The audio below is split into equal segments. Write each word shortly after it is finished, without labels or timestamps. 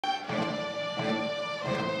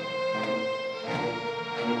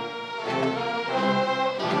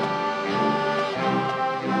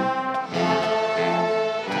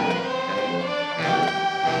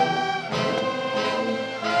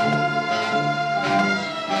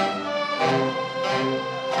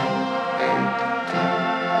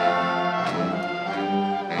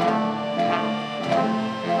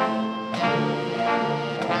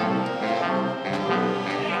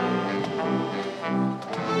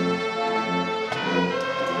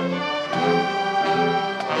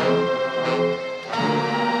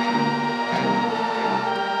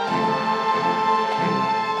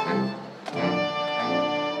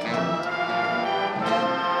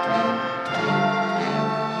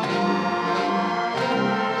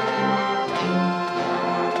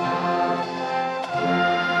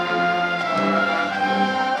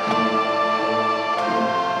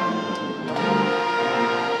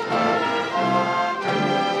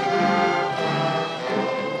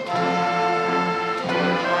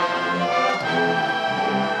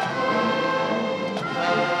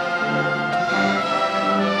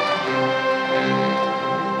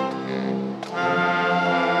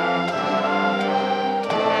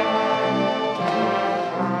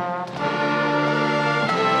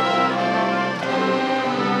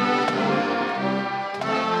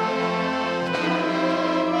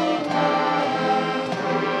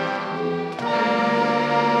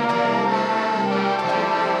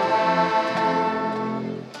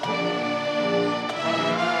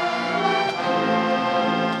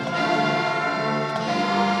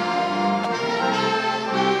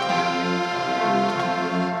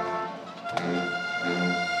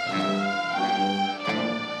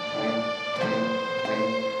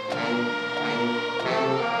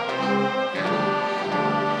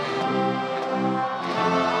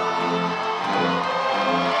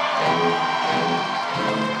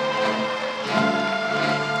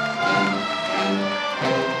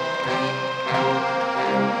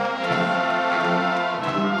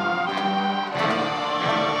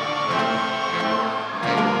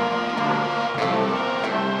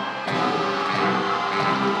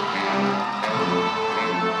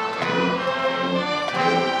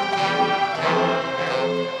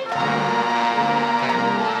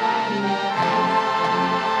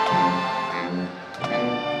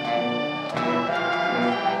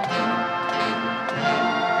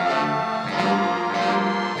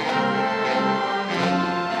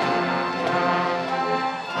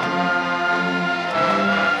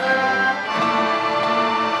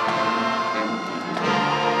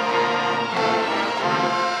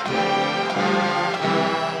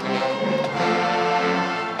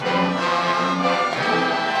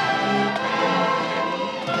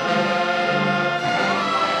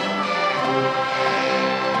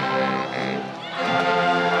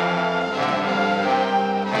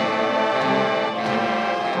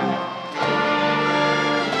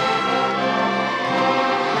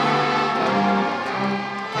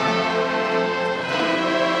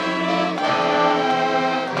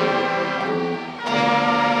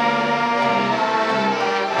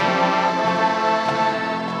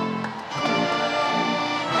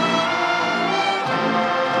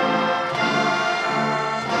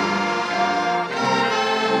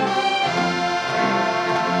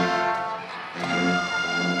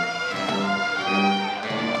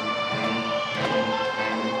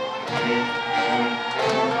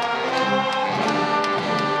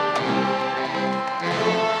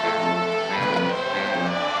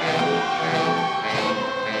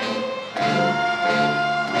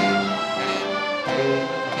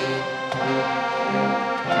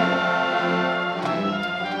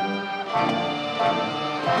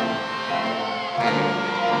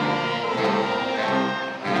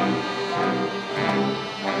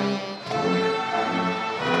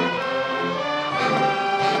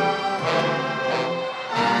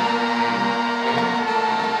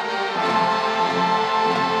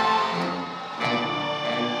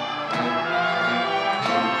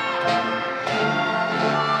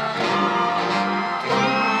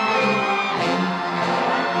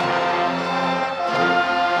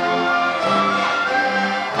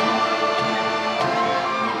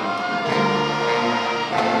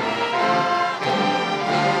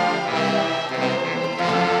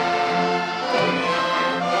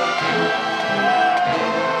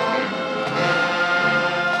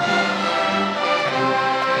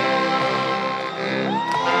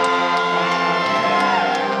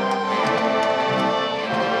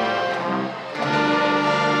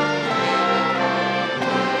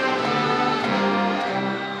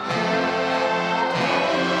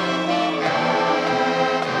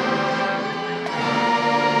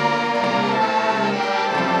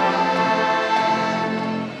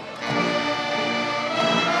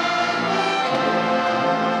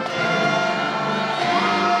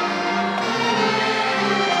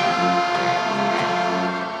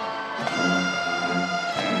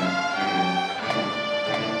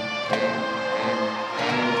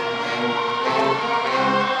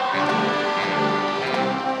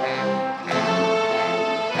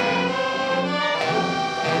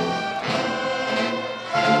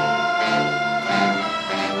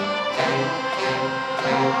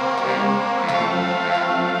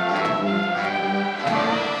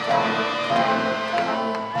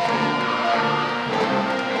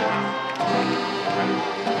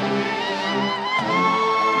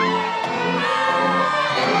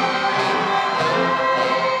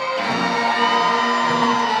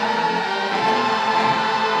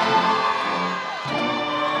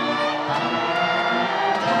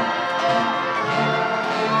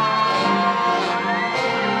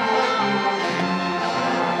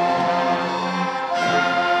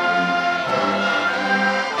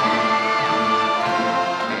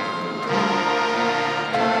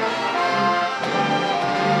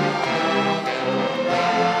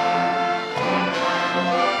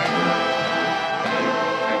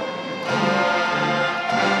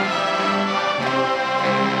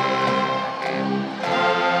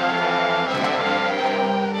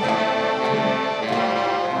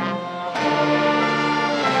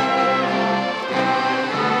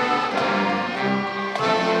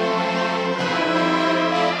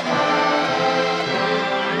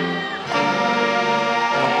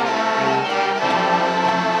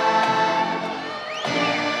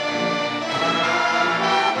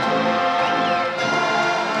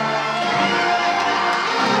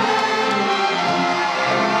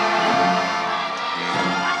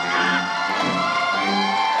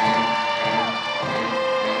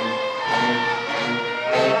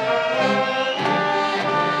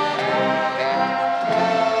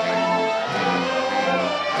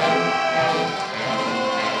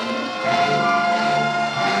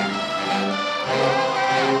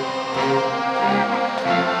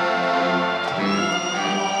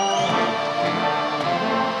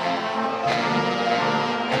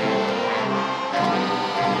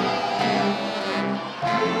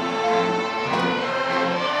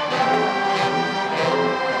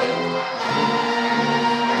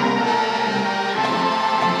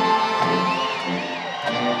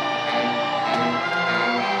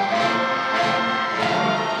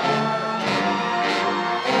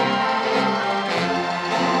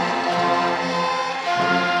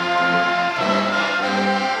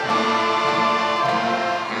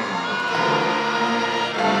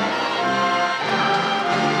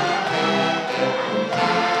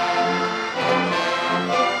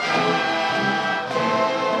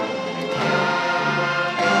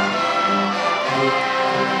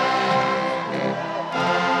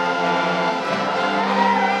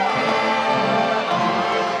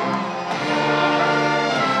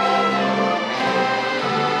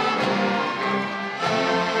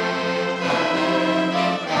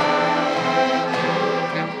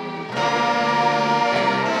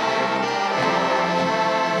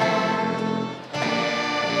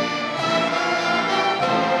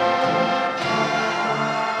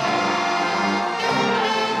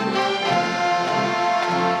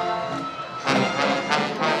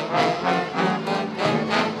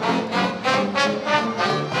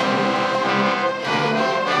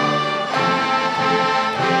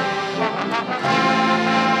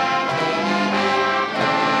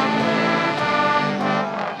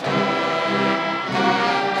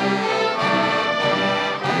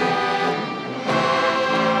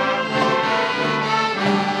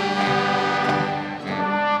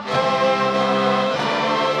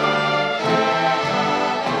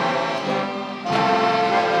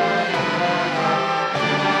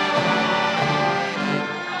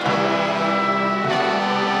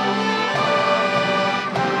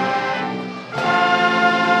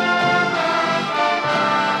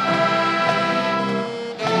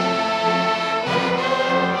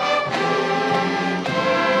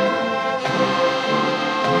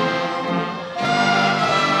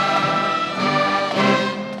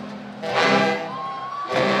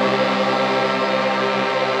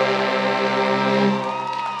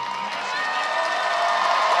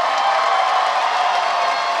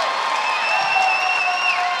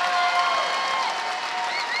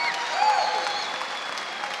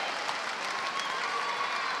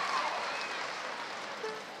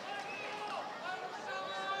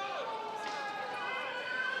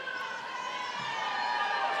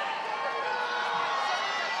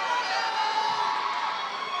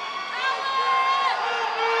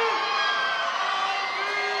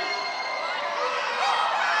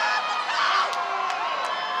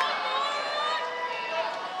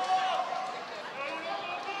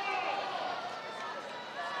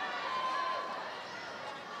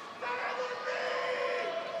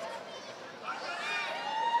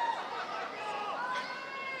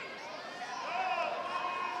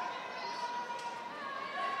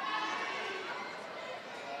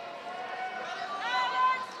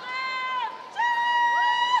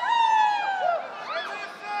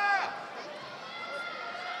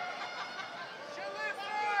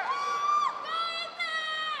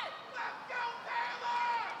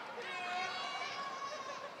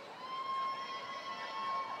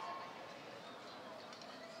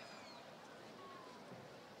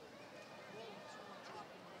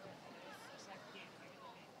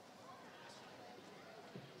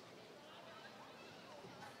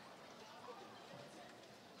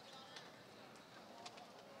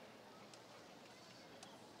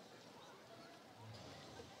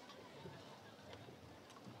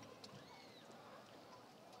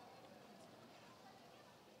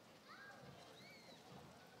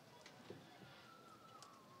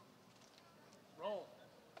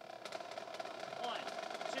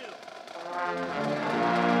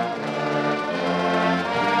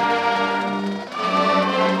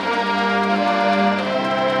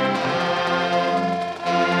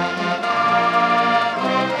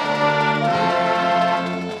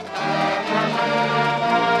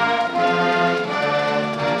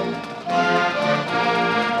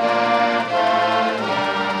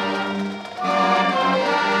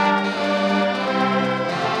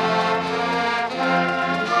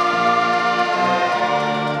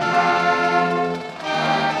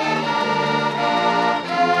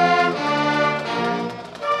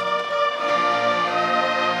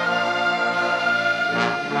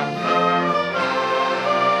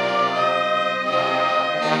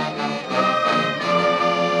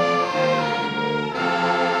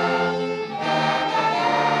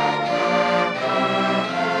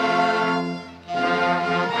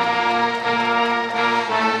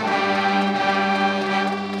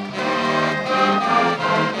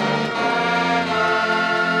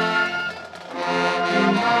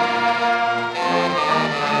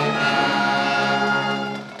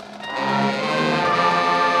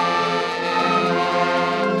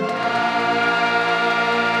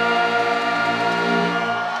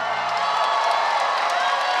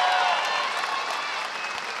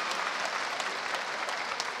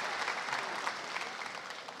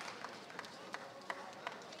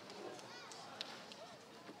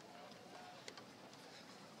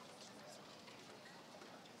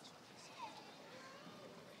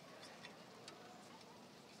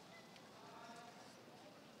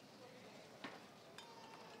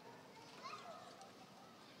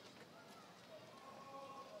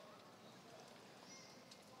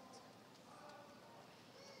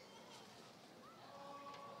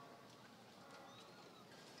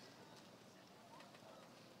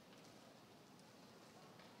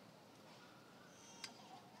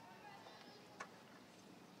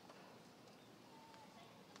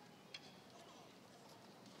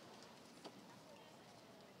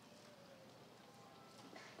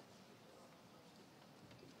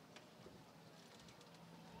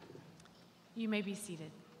You may be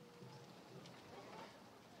seated.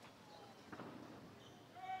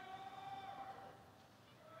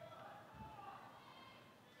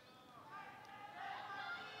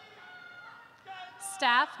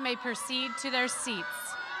 Staff may proceed to their seats.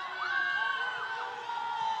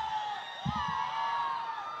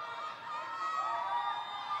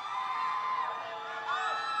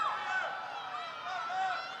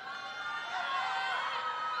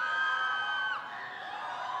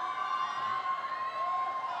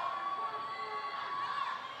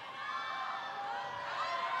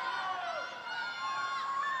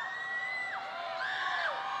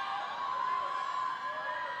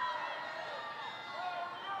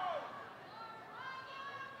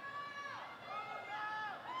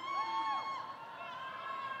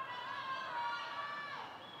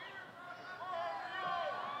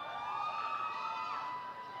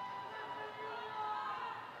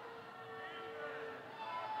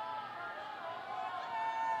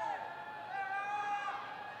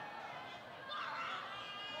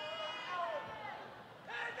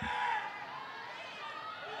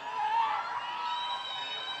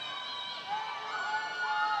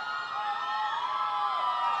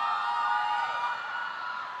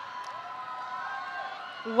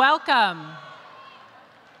 Welcome.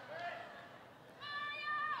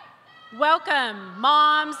 Welcome,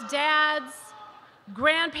 moms, dads,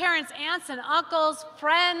 grandparents, aunts and uncles,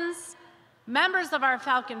 friends, members of our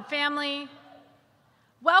Falcon family.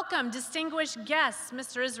 Welcome, distinguished guests,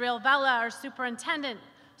 Mr. Israel Vela, our superintendent,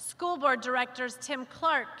 school board directors Tim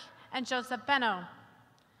Clark and Joseph Benno.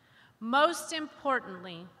 Most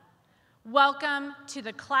importantly, welcome to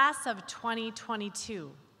the class of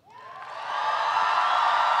 2022.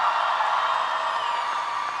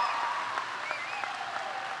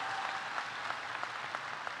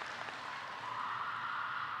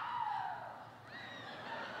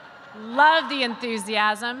 Love the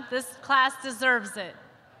enthusiasm. This class deserves it.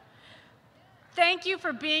 Thank you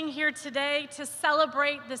for being here today to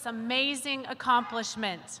celebrate this amazing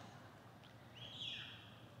accomplishment.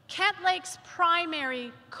 Kentlake's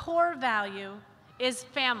primary core value is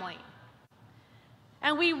family.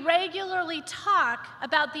 And we regularly talk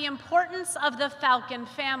about the importance of the Falcon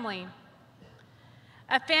family.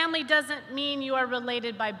 A family doesn't mean you are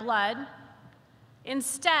related by blood.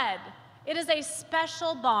 Instead, it is a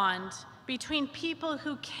special bond between people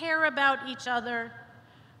who care about each other,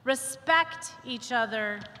 respect each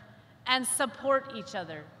other, and support each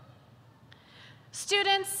other.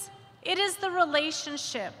 Students, it is the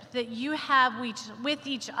relationship that you have with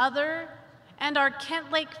each other and our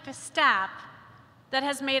Kentlake staff that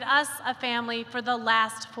has made us a family for the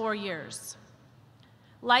last 4 years.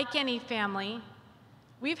 Like any family,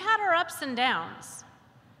 we've had our ups and downs,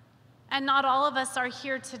 and not all of us are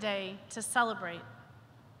here today to celebrate.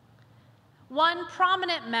 One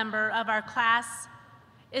prominent member of our class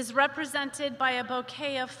is represented by a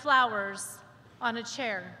bouquet of flowers on a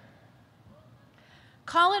chair.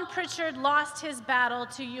 Colin Pritchard lost his battle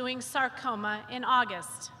to Ewing sarcoma in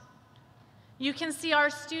August. You can see our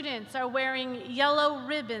students are wearing yellow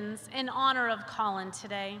ribbons in honor of Colin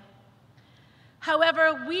today.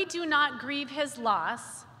 However, we do not grieve his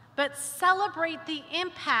loss, but celebrate the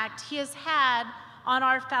impact he has had on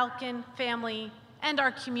our Falcon family and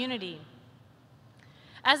our community.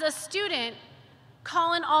 As a student,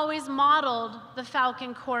 Colin always modeled the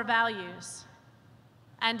Falcon core values.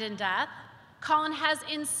 And in death, Colin has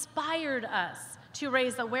inspired us to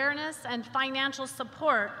raise awareness and financial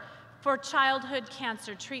support for childhood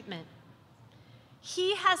cancer treatment.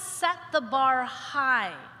 He has set the bar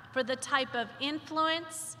high for the type of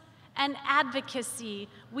influence and advocacy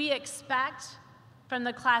we expect from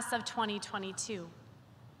the class of 2022.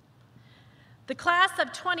 The class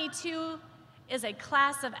of 22 is a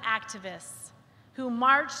class of activists who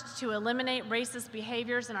marched to eliminate racist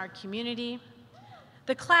behaviors in our community.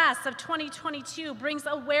 The class of 2022 brings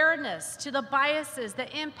awareness to the biases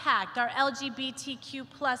that impact our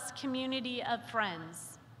LGBTQ+ community of friends.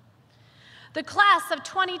 The class of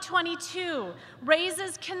 2022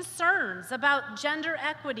 raises concerns about gender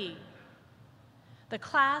equity. The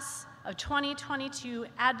class of 2022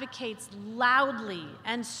 advocates loudly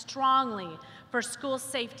and strongly for school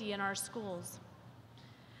safety in our schools.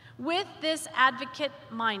 With this advocate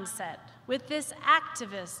mindset, with this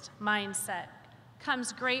activist mindset,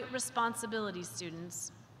 comes great responsibility,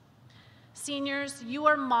 students. Seniors, you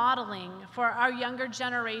are modeling for our younger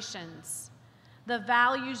generations the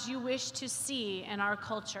values you wish to see in our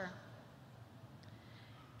culture.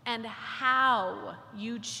 And how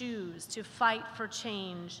you choose to fight for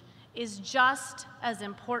change is just as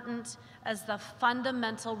important as the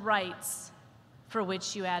fundamental rights for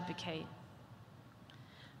which you advocate.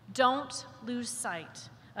 Don't lose sight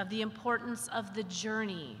of the importance of the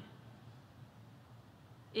journey.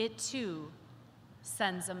 It too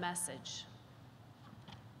sends a message.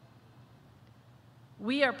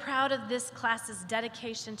 We are proud of this class's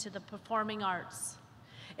dedication to the performing arts.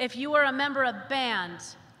 If you are a member of band,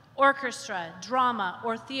 orchestra, drama,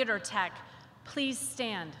 or theater tech, please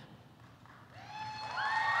stand.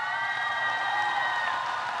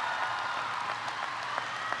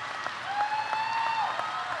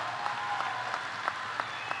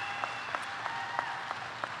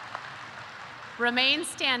 Remain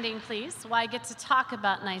standing, please, so I get to talk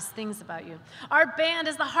about nice things about you. Our band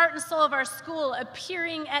is the heart and soul of our school,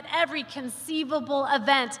 appearing at every conceivable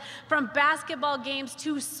event, from basketball games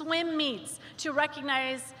to swim meets to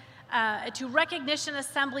recognition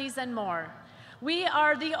assemblies and more. We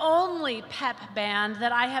are the only pep band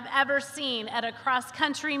that I have ever seen at a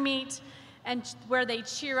cross-country meet and where they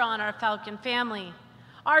cheer on our Falcon family.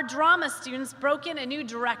 Our drama students broke in a new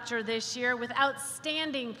director this year with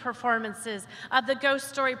outstanding performances of the Ghost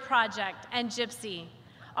Story Project and Gypsy.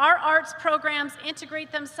 Our arts programs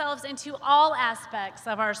integrate themselves into all aspects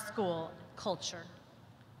of our school culture.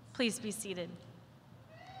 Please be seated.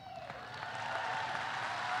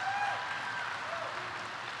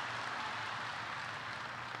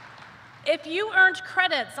 If you earned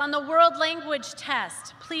credits on the World Language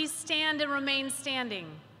Test, please stand and remain standing.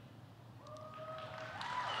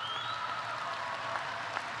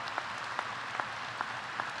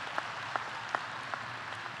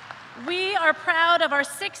 We are proud of our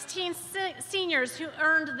 16 seniors who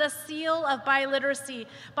earned the seal of biliteracy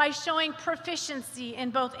by showing proficiency in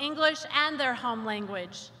both English and their home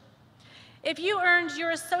language. If you earned your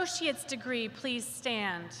associate's degree, please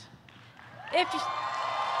stand. Remain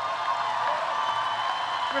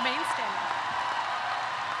standing.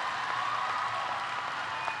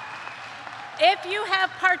 If you have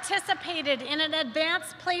participated in an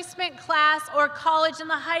advanced placement class or college in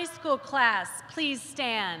the high school class, please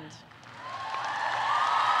stand.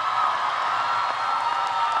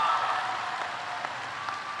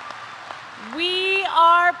 We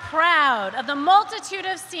are proud of the multitude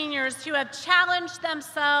of seniors who have challenged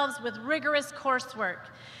themselves with rigorous coursework,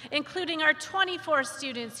 including our 24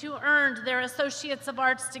 students who earned their Associates of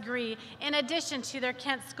Arts degree in addition to their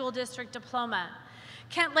Kent School District diploma.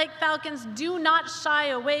 Kentlake Falcons do not shy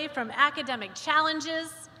away from academic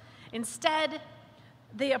challenges. Instead,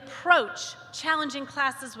 they approach challenging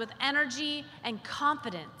classes with energy and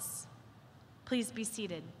confidence. Please be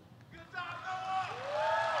seated.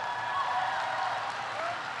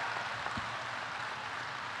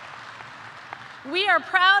 We are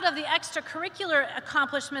proud of the extracurricular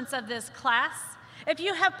accomplishments of this class. If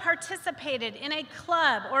you have participated in a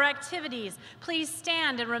club or activities, please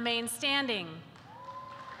stand and remain standing.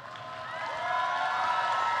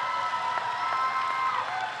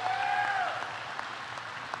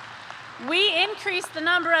 We increased the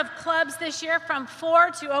number of clubs this year from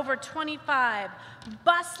 4 to over 25.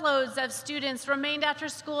 Busloads of students remained after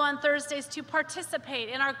school on Thursdays to participate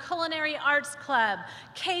in our Culinary Arts Club,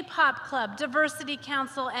 K-pop Club, Diversity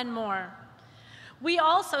Council, and more. We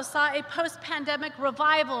also saw a post-pandemic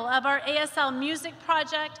revival of our ASL Music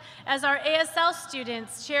Project as our ASL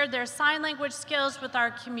students shared their sign language skills with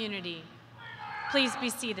our community. Please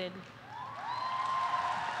be seated.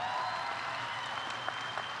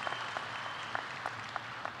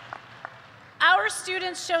 Our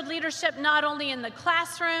students showed leadership not only in the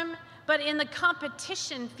classroom, but in the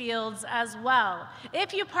competition fields as well.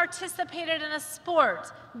 If you participated in a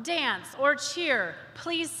sport, dance, or cheer,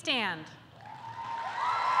 please stand.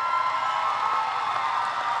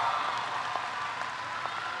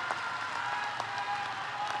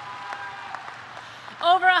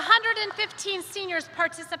 Over 115 seniors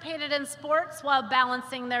participated in sports while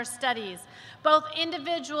balancing their studies. Both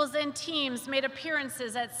individuals and teams made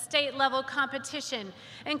appearances at state-level competition,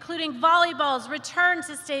 including volleyball's return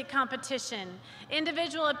to state competition,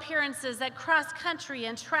 individual appearances at cross-country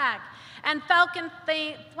and track, and Falcon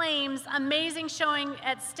Flames' amazing showing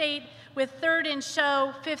at state with 3rd in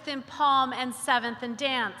show, 5th in palm, and 7th in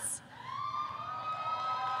dance.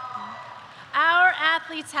 Our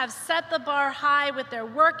athletes have set the bar high with their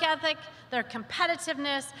work ethic, their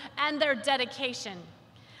competitiveness, and their dedication.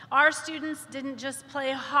 Our students didn't just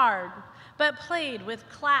play hard, but played with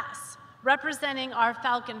class, representing our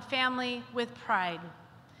Falcon family with pride,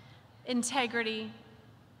 integrity,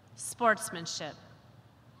 sportsmanship.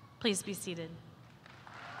 Please be seated.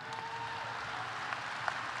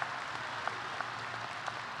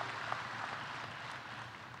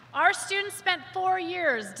 Our students spent 4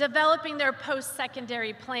 years developing their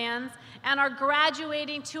post-secondary plans and are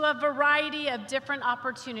graduating to a variety of different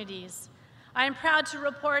opportunities. I am proud to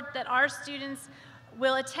report that our students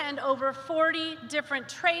will attend over 40 different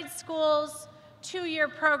trade schools, 2-year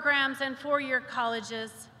programs, and 4-year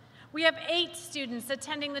colleges. We have 8 students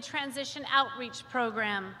attending the Transition Outreach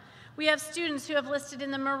Program. We have students who have listed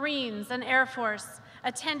in the Marines and Air Force,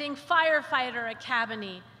 attending Firefighter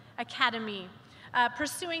Academy,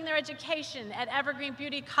 pursuing their education at Evergreen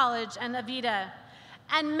Beauty College and Avita.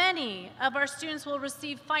 And many of our students will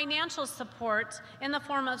receive financial support in the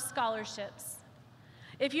form of scholarships.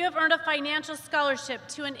 If you have earned a financial scholarship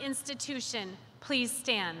to an institution, please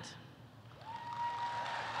stand.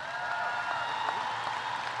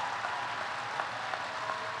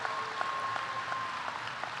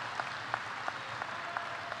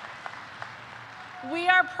 We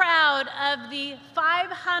are proud of the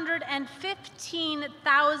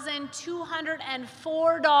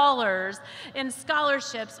 $515,204 in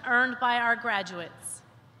scholarships earned by our graduates.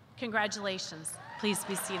 Congratulations. Please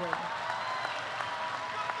be seated.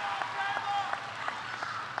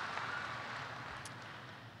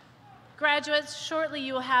 Graduates, shortly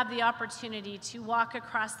you will have the opportunity to walk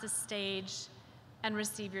across the stage and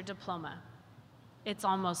receive your diploma. It's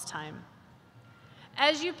almost time.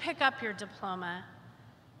 As you pick up your diploma,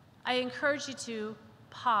 I encourage you to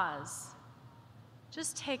pause.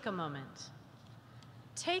 Just take a moment.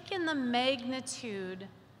 Take in the magnitude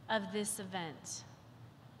of this event.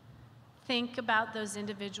 Think about those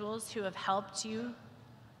individuals who have helped you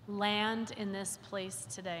land in this place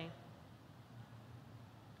today.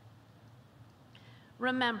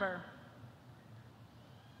 Remember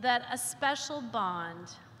that a special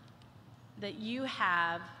bond that you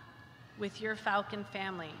have with your Falcon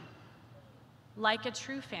family, like a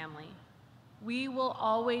true family, we will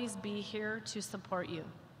always be here to support you.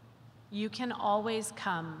 You can always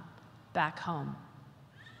come back home.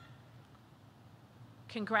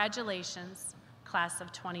 Congratulations, class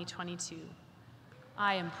of 2022.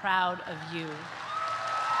 I am proud of you.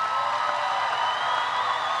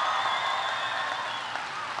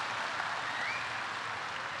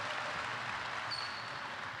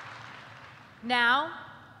 Now,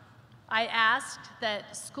 I asked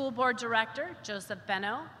that School Board Director Joseph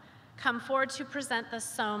Benno come forward to present the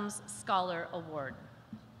Soames Scholar Award.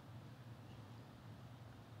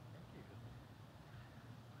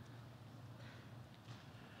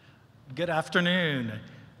 Good afternoon.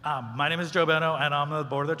 My name is Joe Benno, and I'm on the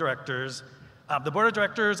Board of Directors. The Board of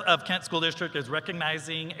Directors of Kent School District is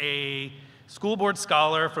recognizing a school board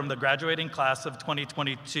scholar from the graduating class of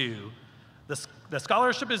 2022. The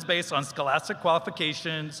scholarship is based on scholastic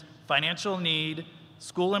qualifications, financial need,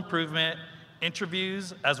 school improvement,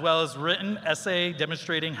 interviews, as well as written essay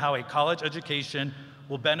demonstrating how a college education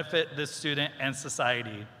will benefit this student and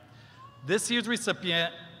society. This year's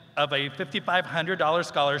recipient of a $5,500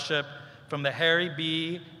 scholarship from the Harry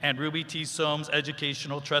B. and Ruby T. Soames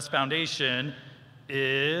Educational Trust Foundation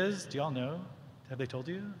is, do y'all know? Have they told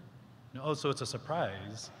you? No, oh, so it's a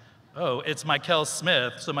surprise. Oh, it's Michael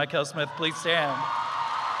Smith. So Michael Smith, please stand.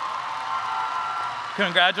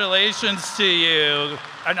 Congratulations to you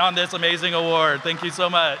on this amazing award. Thank you so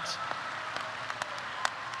much.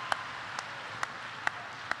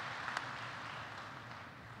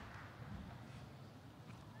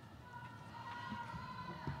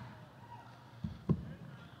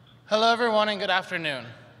 Hello, everyone, and good afternoon.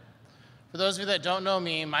 For those of you that don't know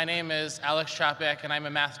me, my name is Alex Chapek, and I'm a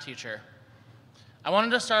math teacher. I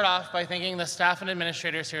wanted to start off by thanking the staff and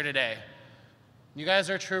administrators here today. You guys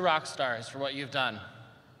are true rock stars for what you've done.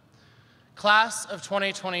 Class of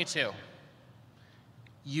 2022,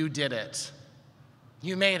 you did it.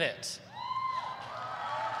 You made it.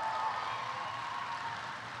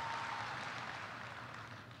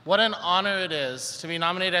 What an honor it is to be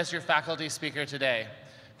nominated as your faculty speaker today.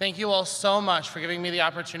 Thank you all so much for giving me the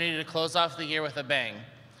opportunity to close off the year with a bang,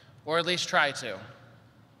 or at least try to.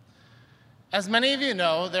 As many of you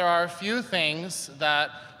know, there are a few things that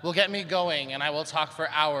will get me going and I will talk for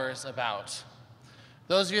hours about.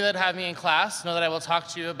 Those of you that have me in class know that I will talk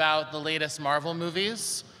to you about the latest Marvel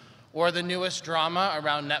movies or the newest drama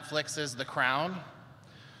around Netflix's The Crown.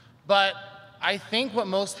 But I think what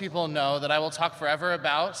most people know that I will talk forever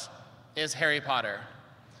about is Harry Potter.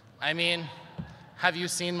 I mean, have you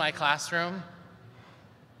seen my classroom?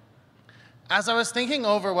 As I was thinking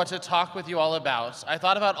over what to talk with you all about, I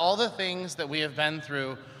thought about all the things that we have been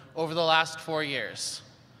through over the last 4 years.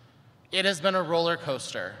 It has been a roller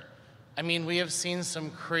coaster. I mean, we have seen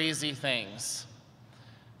some crazy things.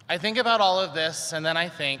 I think about all of this, and then I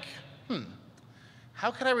think,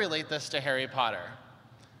 how could I relate this to Harry Potter?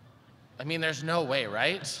 I mean, there's no way,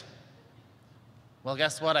 right? Well,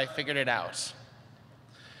 guess what? I figured it out.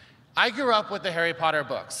 I grew up with the Harry Potter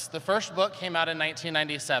books. The first book came out in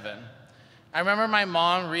 1997. I remember my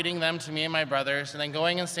mom reading them to me and my brothers, and then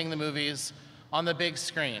going and seeing the movies on the big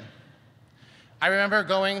screen. I remember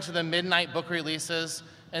going to the midnight book releases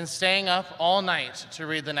and staying up all night to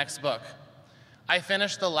read the next book. I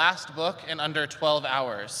finished the last book in under 12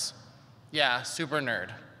 hours. Yeah, super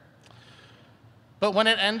nerd. But when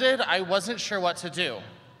it ended, I wasn't sure what to do.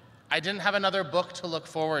 I didn't have another book to look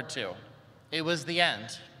forward to. It was the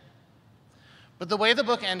end. But the way the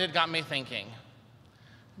book ended got me thinking.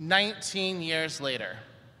 19 years later.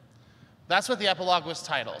 That's what the epilogue was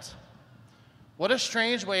titled. What a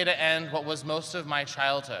strange way to end what was most of my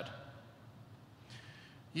childhood.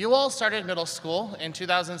 You all started middle school in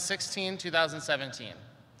 2016, 2017.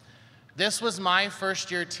 This was my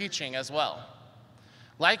first year teaching as well.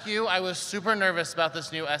 Like you, I was super nervous about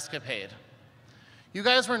this new escapade. You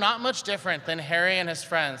guys were not much different than Harry and his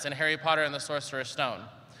friends in Harry Potter and the Sorcerer's Stone.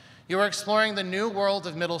 You were exploring the new world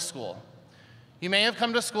of middle school. You may have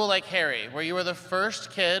come to school like Harry, where you were the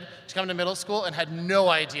first kid to come to middle school and had no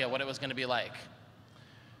idea what it was going to be like.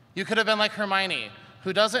 You could have been like Hermione,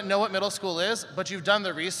 who doesn't know what middle school is, but you've done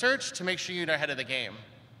the research to make sure you're ahead of the game.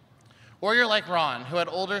 Or you're like Ron, who had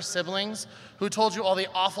older siblings who told you all the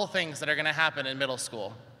awful things that are going to happen in middle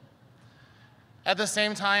school. At the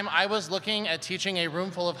same time, I was looking at teaching a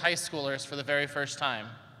room full of high schoolers for the very first time.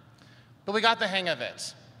 But we got the hang of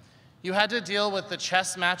it. You had to deal with the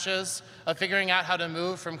chess matches of figuring out how to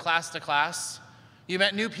move from class to class. You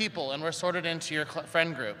met new people and were sorted into your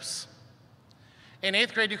friend groups. In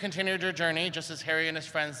 8th grade, you continued your journey just as Harry and his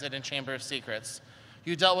friends did in Chamber of Secrets.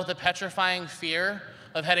 You dealt with the petrifying fear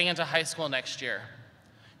of heading into high school next year.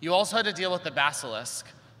 You also had to deal with the basilisk.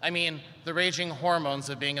 I mean, the raging hormones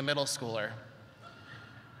of being a middle schooler.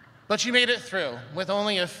 But you made it through, with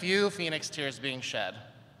only a few Phoenix tears being shed.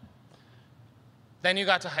 Then you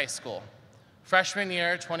got to high school, freshman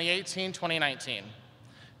year, 2018-2019.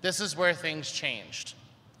 This is where things changed.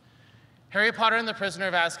 Harry Potter and the Prisoner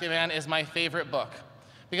of Azkaban is my favorite book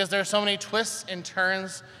because there are so many twists and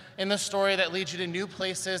turns in the story that lead you to new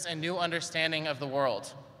places and new understanding of the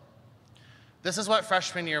world. This is what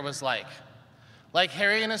freshman year was like. Like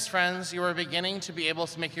Harry and his friends, you were beginning to be able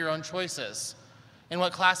to make your own choices in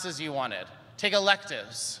what classes you wanted, take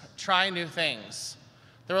electives, try new things.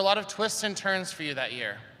 There were a lot of twists and turns for you that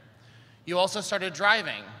year. You also started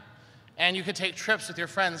driving, and you could take trips with your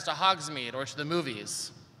friends to Hogsmeade or to the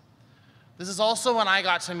movies. This is also when I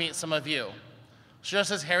got to meet some of you.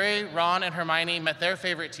 Just as Harry, Ron, and Hermione met their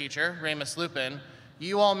favorite teacher, Remus Lupin,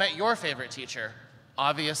 you all met your favorite teacher,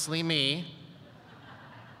 obviously me.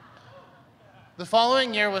 The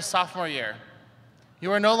following year was sophomore year. You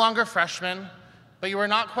were no longer freshmen, but you were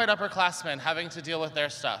not quite upperclassmen having to deal with their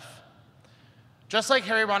stuff. Just like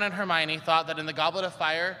Harry, Ron, and Hermione thought that in the Goblet of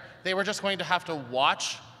Fire, they were just going to have to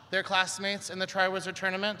watch their classmates in the Triwizard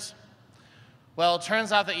Tournament. Well, it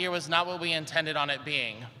turns out that year was not what we intended on it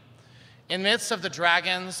being. In midst of the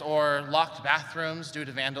dragons or locked bathrooms due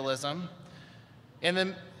to vandalism,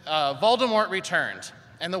 Voldemort returned,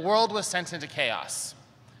 and the world was sent into chaos.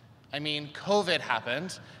 I mean, COVID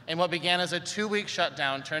happened, and what began as a 2-week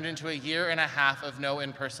shutdown turned into a 1.5 years of no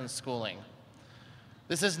in-person schooling.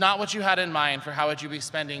 This is not what you had in mind for how would you be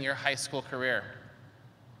spending your high school career.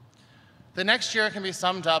 The next year can be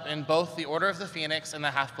summed up in both the Order of the Phoenix and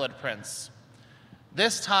the Half-Blood Prince.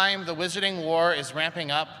 This time, the Wizarding War is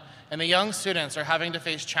ramping up, and the young students are having to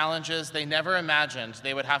face challenges they never imagined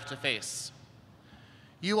they would have to face.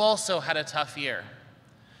 You also had a tough year.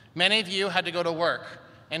 Many of you had to go to work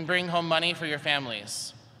and bring home money for your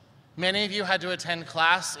families. Many of you had to attend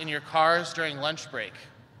class in your cars during lunch break.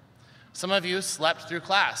 Some of you slept through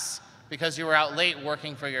class because you were out late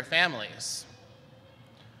working for your families.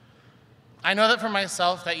 I know that for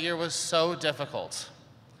myself, that year was so difficult.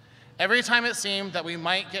 Every time it seemed that we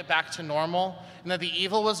might get back to normal and that the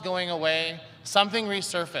evil was going away, something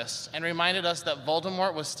resurfaced and reminded us that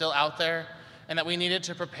Voldemort was still out there and that we needed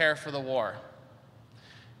to prepare for the war.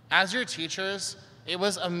 As your teachers, it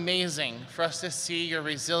was amazing for us to see your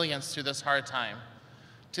resilience through this hard time,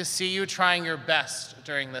 to see you trying your best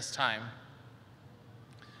during this time.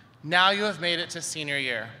 Now you have made it to senior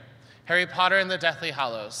year, Harry Potter and the Deathly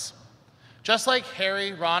Hallows. Just like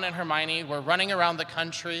Harry, Ron, and Hermione were running around the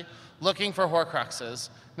country looking for Horcruxes,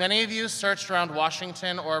 many of you searched around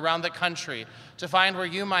Washington or around the country to find where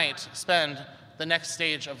you might spend the next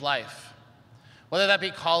stage of life, whether that be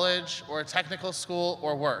college or technical school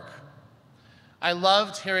or work. I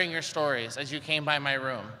loved hearing your stories as you came by my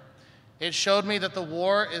room. It showed me that the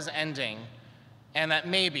war is ending and that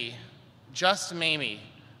maybe, just maybe,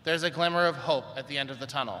 there's a glimmer of hope at the end of the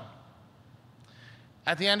tunnel.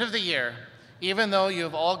 At the end of the year, even though you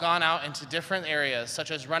have all gone out into different areas,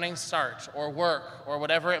 such as running start or work or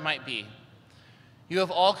whatever it might be, you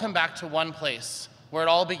have all come back to one place where it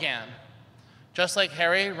all began. Just like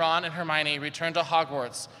Harry, Ron, and Hermione returned to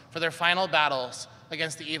Hogwarts for their final battles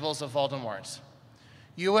against the evils of Voldemort.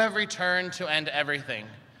 You have returned to end everything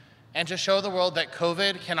and to show the world that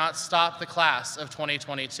COVID cannot stop the class of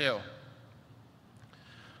 2022.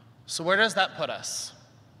 So where does that put us?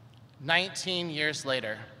 19 years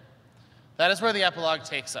later. That is where the epilogue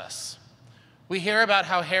takes us. We hear about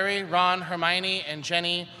how Harry, Ron, Hermione, and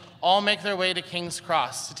Jenny all make their way to King's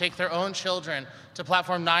Cross to take their own children to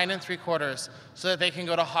platform 9 3/4 so that they can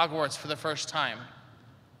go to Hogwarts for the first time.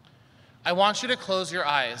 I want you to close your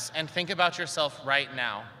eyes and think about yourself right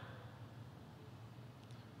now.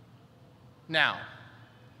 Now,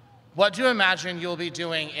 what do you imagine you'll be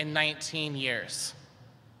doing in 19 years?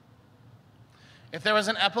 If there was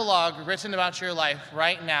an epilogue written about your life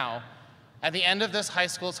right now, at the end of this high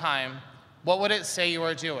school time, what would it say you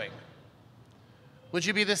are doing? Would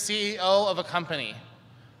you be the CEO of a company,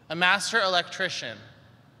 a master electrician,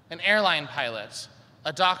 an airline pilot,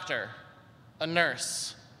 a doctor, a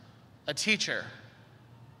nurse, a teacher,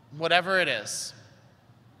 whatever it is?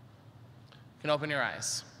 You can open your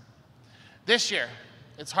eyes. This year,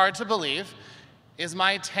 it's hard to believe, is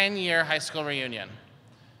my 10-year high school reunion.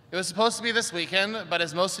 It was supposed to be this weekend, but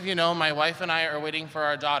as most of you know, my wife and I are waiting for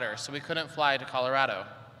our daughter, so we couldn't fly to Colorado.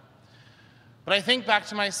 But I think back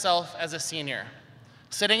to myself as a senior,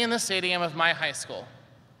 sitting in the stadium of my high school.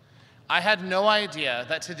 I had no idea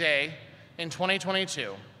that today, in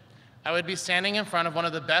 2022, I would be standing in front of one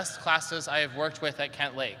of the best classes I have worked with at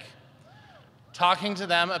Kentlake, talking to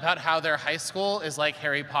them about how their high school is like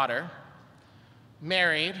Harry Potter,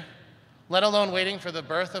 married, let alone waiting for the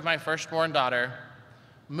birth of my firstborn daughter,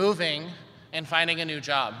 moving, and finding a new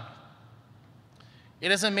job.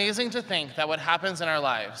 It is amazing to think that what happens in our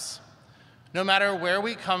lives, no matter where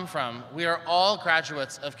we come from, we are all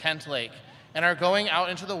graduates of Kentlake and are going out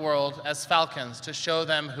into the world as falcons to show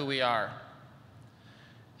them who we are.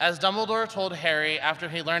 As Dumbledore told Harry after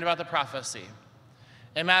he learned about the prophecy,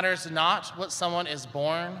 it matters not what someone is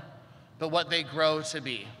born, but what they grow to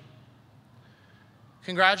be.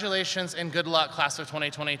 Congratulations and good luck, class of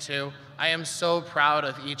 2022. I am so proud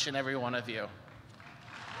of each and every one of you.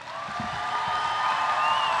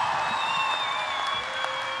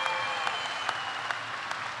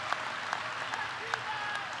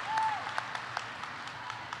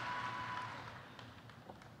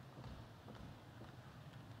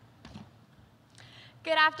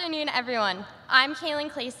 Good afternoon, everyone. I'm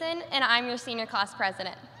Kaylin Clayson, and I'm your senior class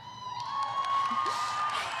president.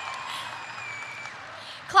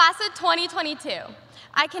 Class of 2022,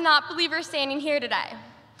 I cannot believe we're standing here today.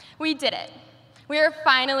 We did it. We are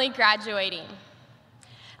finally graduating.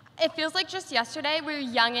 It feels like just yesterday we were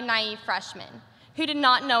young and naive freshmen who did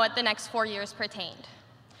not know what the next 4 years pertained.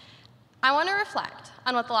 I want to reflect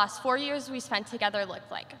on what the last 4 years we spent together looked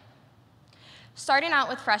like. Starting out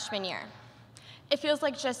with freshman year, it feels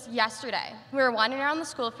like just yesterday we were wandering around the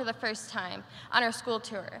school for the first time on our school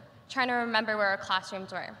tour, trying to remember where our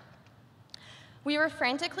classrooms were. We were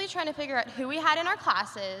frantically trying to figure out who we had in our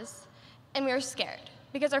classes, and we were scared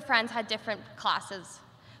because our friends had different classes.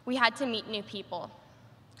 We had to meet new people.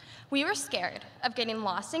 We were scared of getting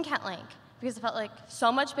lost in Kentlake because it felt like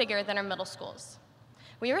so much bigger than our middle schools.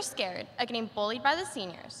 We were scared of getting bullied by the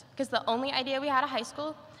seniors because the only idea we had of high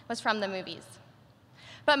school was from the movies.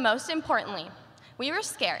 But most importantly, we were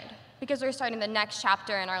scared because we were starting the next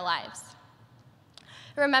chapter in our lives.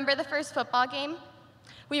 Remember the first football game?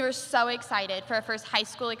 We were so excited for our first high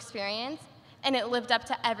school experience, and it lived up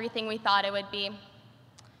to everything we thought it would be.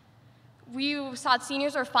 We saw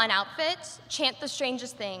seniors wear fun outfits, chant the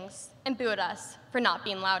strangest things, and boo at us for not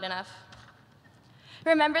being loud enough.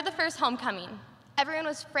 Remember the first homecoming? Everyone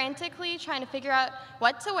was frantically trying to figure out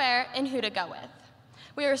what to wear and who to go with.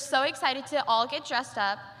 We were so excited to all get dressed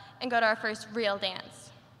up and go to our first real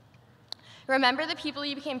dance. Remember the people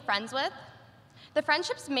you became friends with? The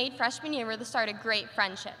friendships made freshman year were the start of great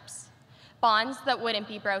friendships, bonds that wouldn't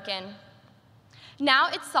be broken. Now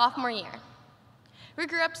it's sophomore year. We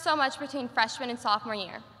grew up so much between freshman and sophomore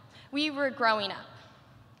year. We were growing up.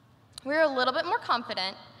 We were a little bit more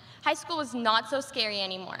confident. High school was not so scary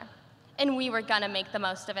anymore, and we were gonna make the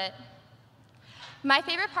most of it. My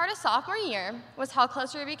favorite part of sophomore year was how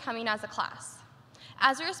close we were becoming as a class.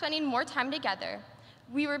 As we were spending more time together,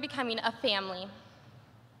 we were becoming a family.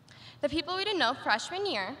 The people we didn't know freshman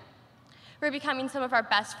year were becoming some of our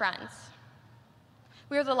best friends.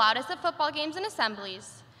 We were the loudest at football games and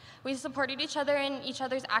assemblies, We supported each other in each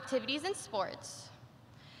other's activities and sports.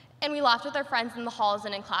 And we laughed with our friends in the halls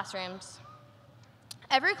and in classrooms.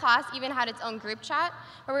 Every class even had its own group chat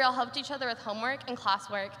where we all helped each other with homework and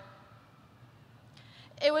classwork.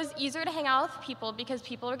 It was easier to hang out with people because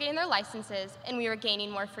people were getting their licenses and we were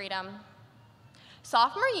gaining more freedom.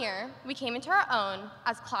 Sophomore year, we came into our own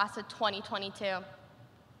as class of 2022.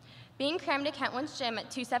 Being crammed to Kentlake's gym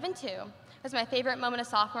at 272 was my favorite moment of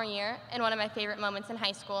sophomore year and one of my favorite moments in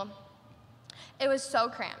high school. It was so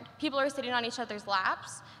crammed. People were sitting on each other's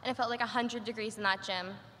laps, and it felt like 100 degrees in that gym.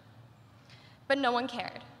 But no one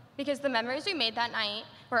cared, because the memories we made that night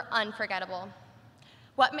were unforgettable.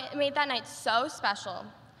 What made that night so special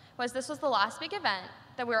was this was the last big event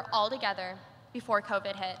that we were all together before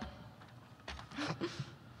COVID hit.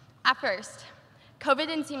 At first, COVID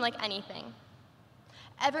didn't seem like anything.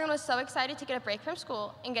 Everyone was so excited to get a break from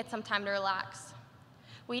school and get some time to relax.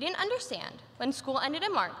 We didn't understand when school ended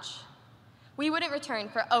in March, we wouldn't return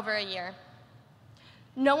for over a year.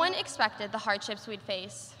 No one expected the hardships we'd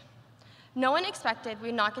face. No one expected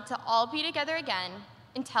we'd not get to all be together again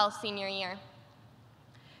until senior year.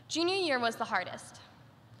 Junior year was the hardest.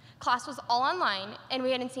 Class was all online, and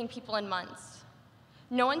we hadn't seen people in months.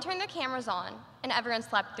 No one turned their cameras on, and everyone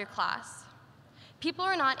slept through class. People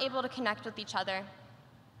were not able to connect with each other.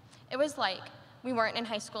 It was like we weren't in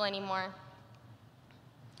high school anymore.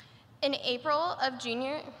 In April of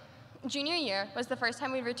junior year was the first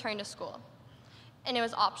time we returned to school, and it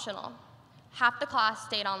was optional. Half the class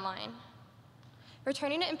stayed online.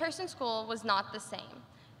 Returning to in-person school was not the same.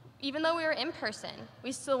 Even though we were in person,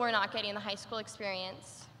 we still were not getting the high school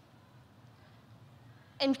experience.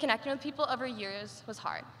 And connecting with people over years was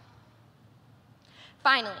hard.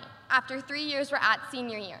 Finally, after 3 years, we're at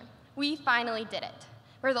senior year. We finally did it.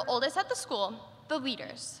 We're the oldest at the school, the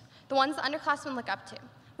leaders, the ones the underclassmen look up to.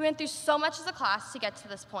 We went through so much as a class to get to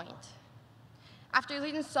this point. After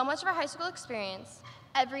losing so much of our high school experience,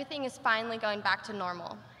 everything is finally going back to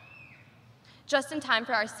normal. Just in time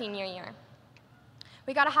for our senior year.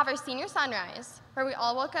 We got to have our senior sunrise, where we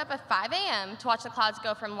all woke up at 5 a.m. to watch the clouds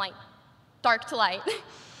go from dark to light.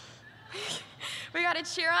 We got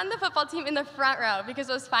to cheer on the football team in the front row because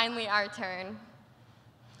it was finally our turn.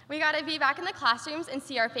 We got to be back in the classrooms and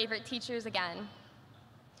see our favorite teachers again.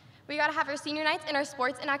 We got to have our senior nights and our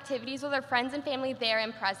sports and activities with our friends and family there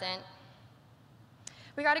and present.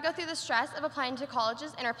 We got to go through the stress of applying to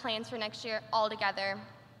colleges and our plans for next year all together.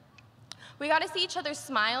 We got to see each other's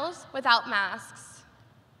smiles without masks.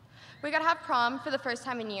 We got to have prom for the first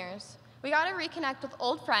time in years. We got to reconnect with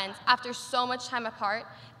old friends after so much time apart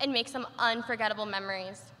and make some unforgettable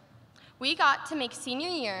memories. We got to make senior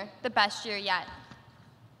year the best year yet.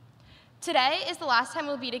 Today is the last time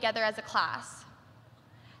we'll be together as a class.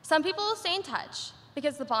 Some people will stay in touch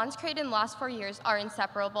because the bonds created in the last 4 years are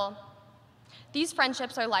inseparable. These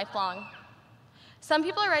friendships are lifelong. Some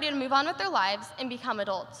people are ready to move on with their lives and become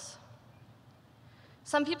adults.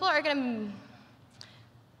 Some people are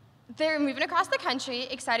they're moving across the country,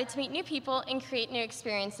 excited to meet new people and create new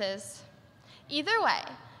experiences. Either way,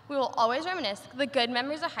 we will always reminisce the good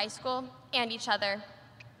memories of high school and each other.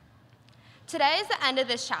 Today is the end of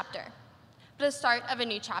this chapter, but the start of a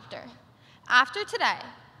new chapter. After today,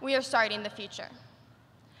 we are starting the future.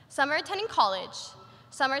 Some are attending college,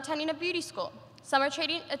 some are attending a beauty school, some are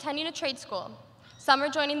attending a trade school, some are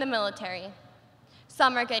joining the military,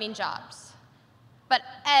 some are getting jobs. But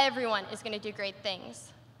everyone is going to do great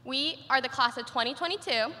things. We are the class of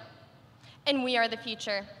 2022, and we are the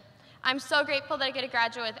future. I'm so grateful that I get to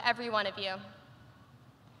graduate with every one of you.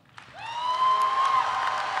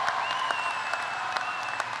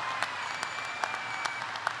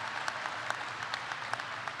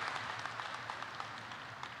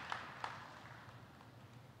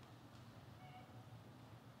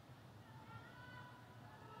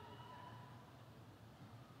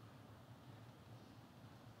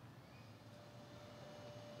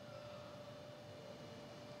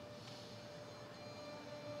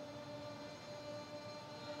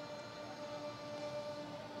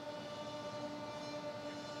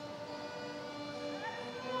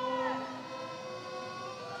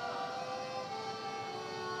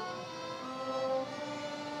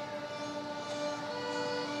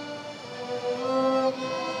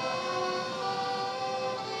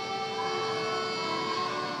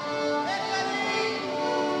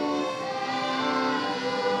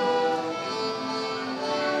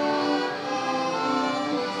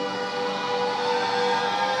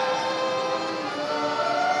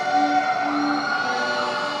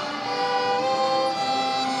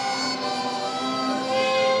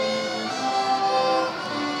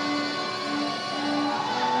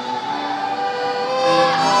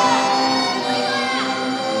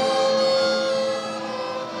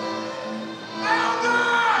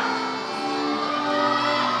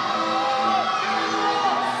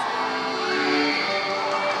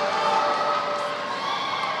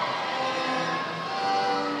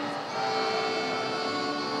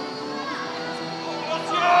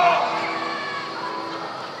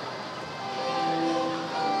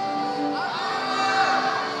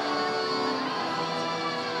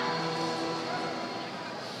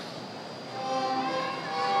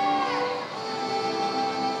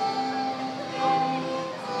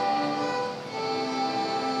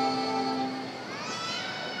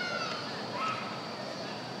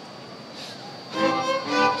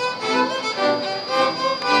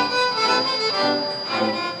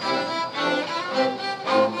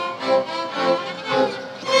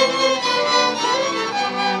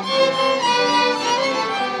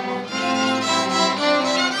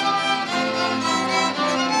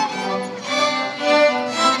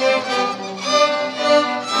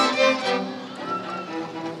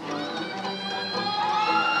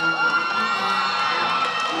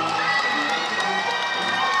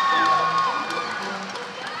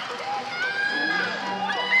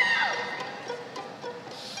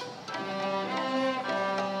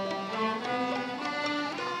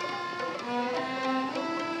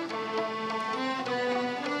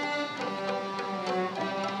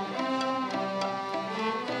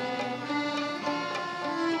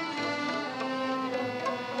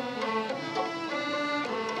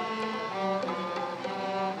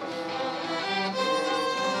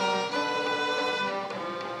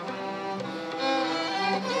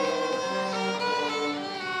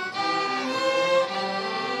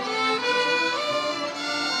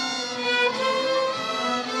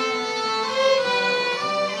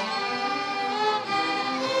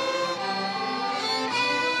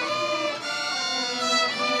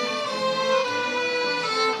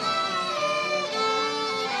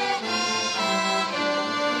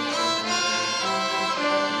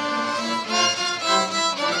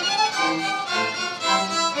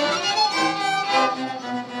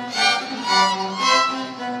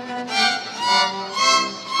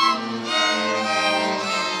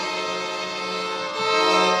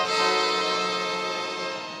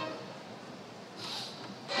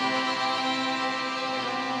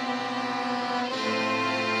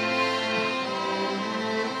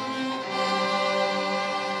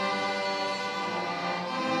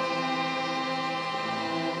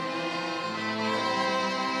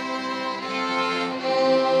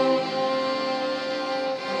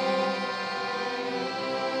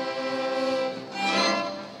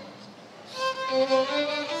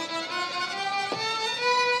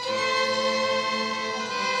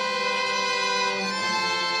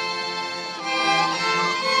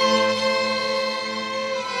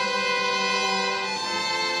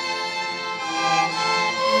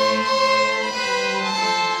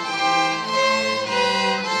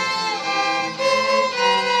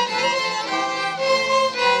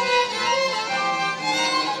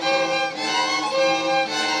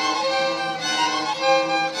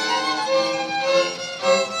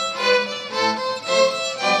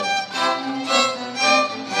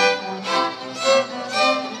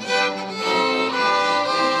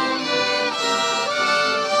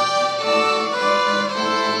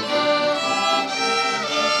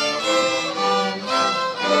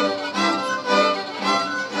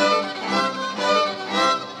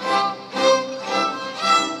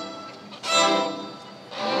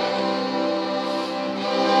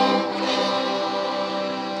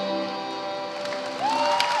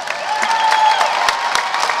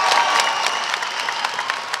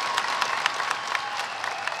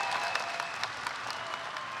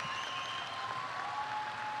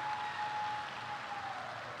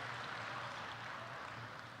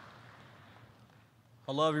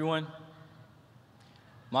 Hello, everyone.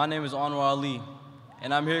 My name is Anwar Ali,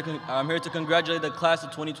 and I'm here to congratulate the class of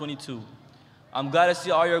 2022. I'm glad to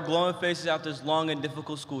see all your glowing faces after this long and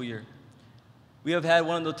difficult school year. We have had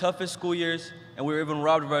one of the toughest school years, and we were even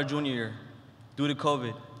robbed of our junior year due to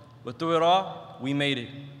COVID. But through it all, we made it.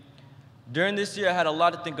 During this year, I had a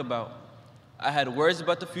lot to think about. I had worries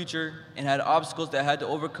about the future and had obstacles that I had to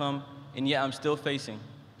overcome, and yet I'm still facing.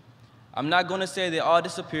 I'm not going to say they all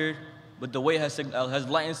disappeared, but the weight has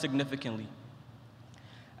lightened significantly.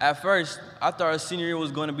 At first, I thought our senior year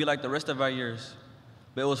was going to be like the rest of our years,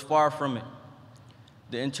 but it was far from it.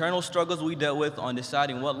 The internal struggles we dealt with on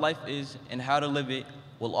deciding what life is and how to live it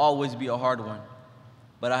will always be a hard one.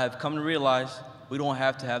 But I have come to realize we don't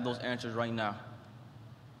have to have those answers right now.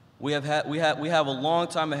 We have a long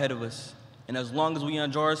time ahead of us, and as long as we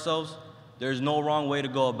enjoy ourselves, there is no wrong way to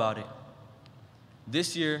go about it.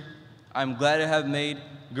 This year, I'm glad to have made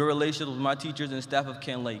good relations with my teachers and staff of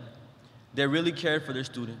Kentlake. They really cared for their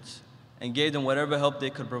students and gave them whatever help they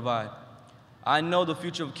could provide. I know the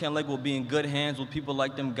future of Kentlake will be in good hands with people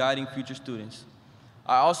like them guiding future students.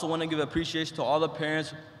 I also want to give appreciation to all the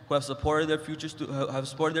parents who have supported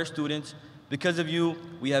their students. Because of you,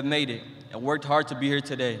 we have made it and worked hard to be here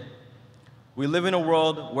today. We live in a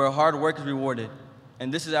world where hard work is rewarded,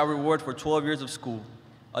 and this is our reward for 12 years of school,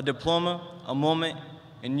 a diploma, a moment,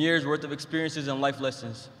 and years worth of experiences and life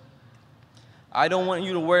lessons. I don't want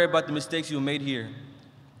you to worry about the mistakes you made here.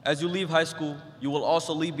 As you leave high school, you will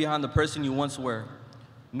also leave behind the person you once were.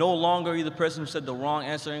 No longer are you the person who said the wrong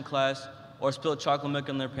answer in class or spilled chocolate milk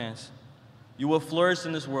in their pants. You will flourish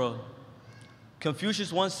in this world.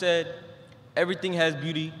 Confucius once said, "Everything has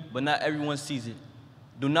beauty, but not everyone sees it.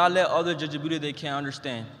 Do not let others judge a beauty they can't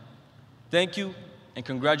understand." Thank you, and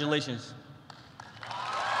congratulations.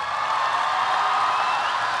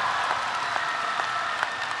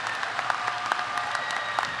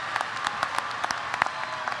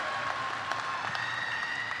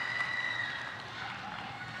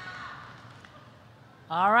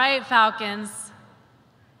 All right, Falcons,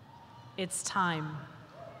 it's time.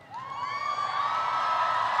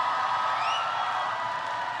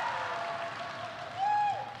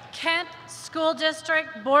 Kent School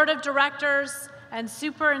District Board of Directors and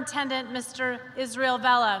Superintendent Mr. Israel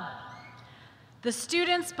Vela. The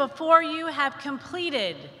students before you have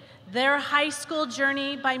completed their high school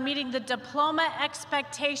journey by meeting the diploma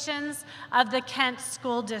expectations of the Kent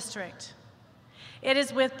School District. It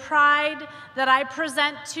is with pride that I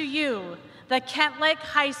present to you the Kentlake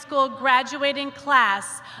High School graduating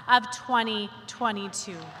class of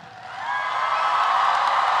 2022.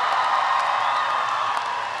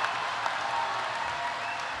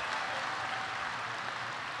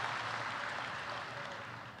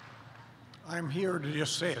 I'm here to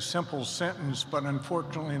just say a simple sentence, but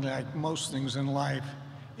unfortunately, like most things in life,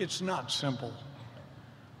 it's not simple.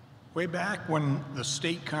 Way back when the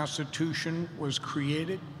state constitution was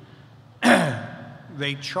created,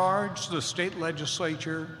 they charged the state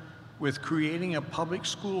legislature with creating a public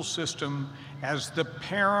school system as the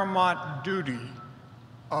paramount duty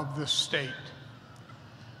of the state.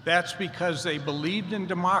 That's because they believed in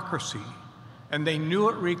democracy, and they knew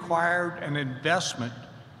it required an investment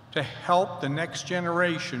to help the next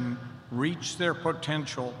generation reach their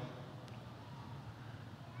potential.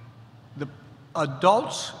 The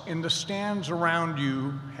adults in the stands around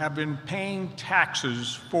you have been paying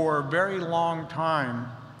taxes for a very long time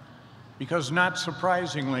because, not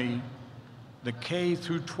surprisingly, the K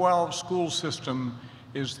through 12 school system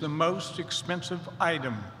is the most expensive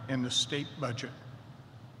item in the state budget.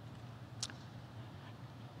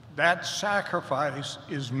 That sacrifice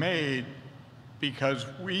is made because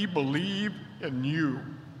we believe in you.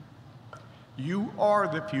 You are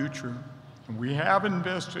the future, and we have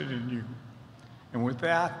invested in you. And with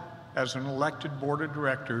that, as an elected board of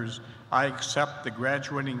directors, I accept the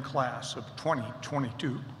graduating class of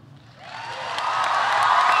 2022.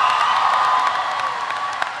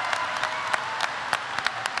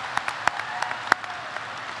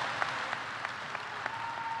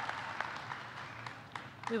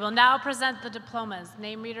 We will now present the diplomas.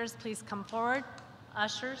 Name readers, please come forward.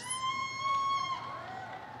 Ushers.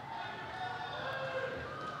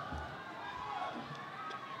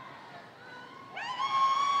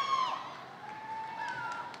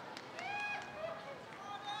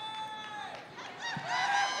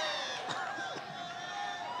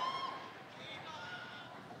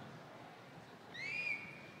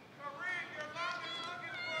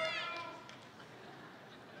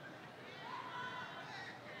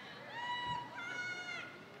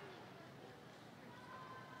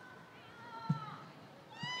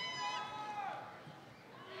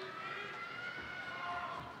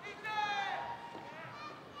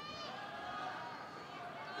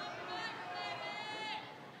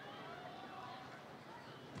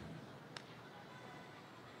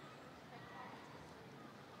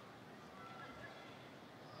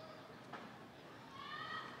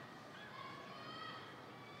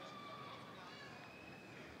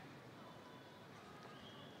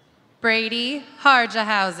 Brady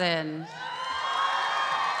Harjahausen.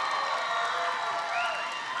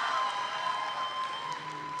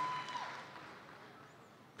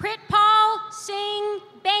 Pritpal Singh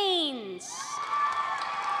Baines.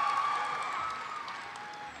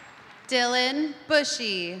 Dylan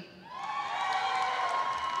Bushy.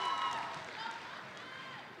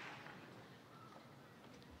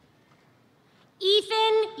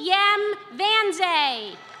 Ethan Yem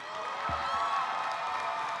Vanze.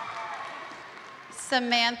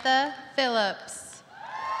 Samantha Phillips.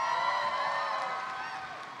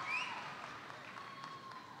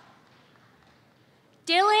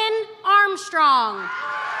 Dylan Armstrong.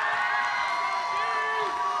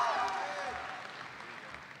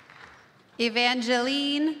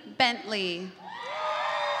 Evangeline Bentley.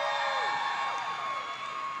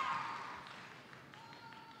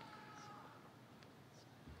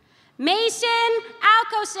 Mason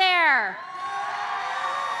Alcocer.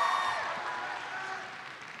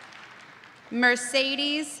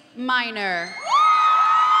 Mercedes Minor.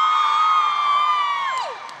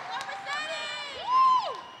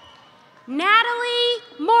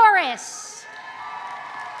 Natalie Morris.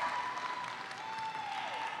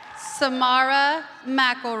 Samara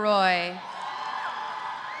McElroy.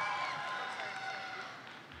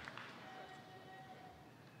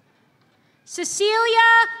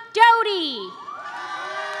 Cecilia Doty.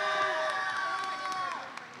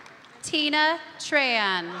 Tina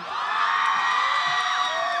Tran.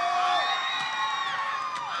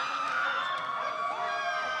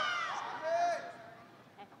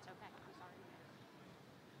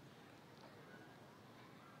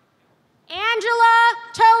 Angela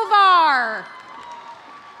Tovar.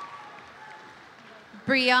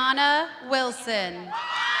 Brianna Wilson.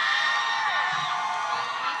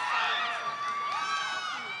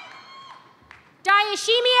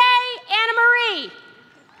 Diashimie Anna Marie.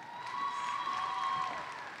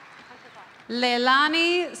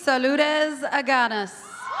 Leilani Saludes Aganas.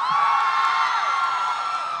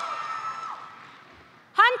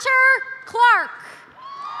 Hunter Clark.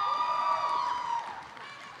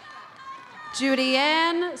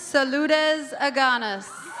 Judianne Saludes Aganas.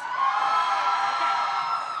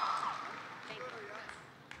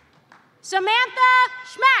 Samantha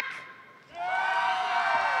Schmeck.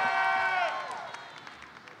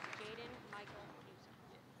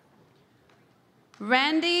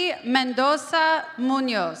 Randy Mendoza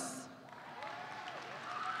Munoz.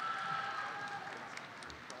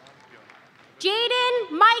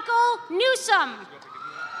 Jaden Michael Newsom.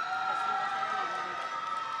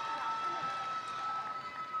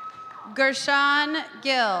 Gershon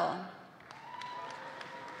Gill.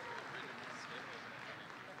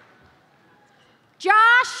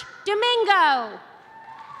 Josh Domingo.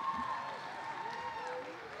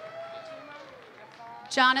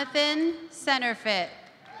 Jonathan Centerfit.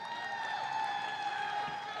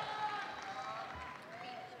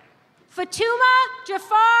 Fatuma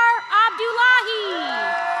Jafar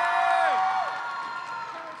Abdullahi.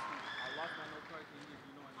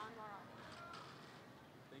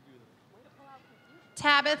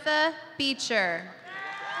 Tabitha Beecher.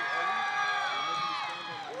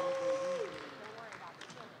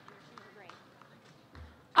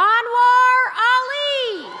 Anwar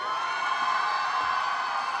Ali.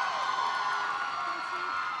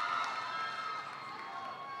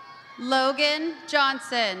 Logan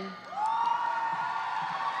Johnson.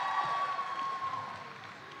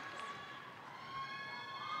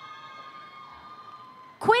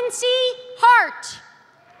 Quincy Hart.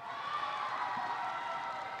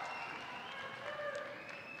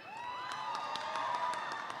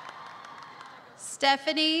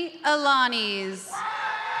 Stephanie Alanis.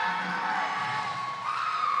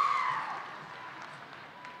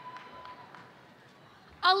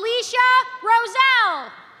 Alicia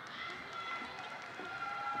Roselle.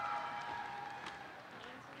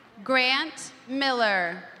 Grant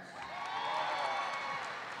Miller.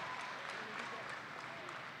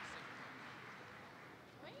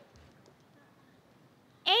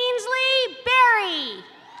 Ainsley Berry.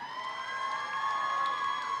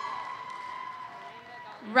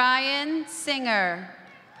 Ryan Singer.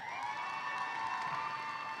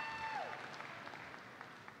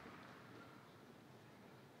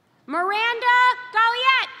 Miranda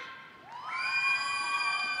Galliette.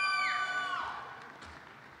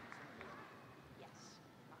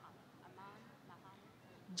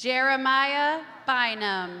 Jeremiah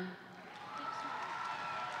Bynum.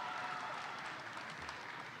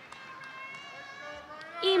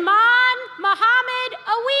 Iman Mohammed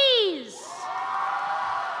Awiz.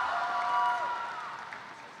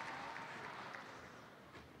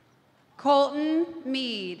 Colton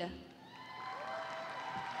Mead.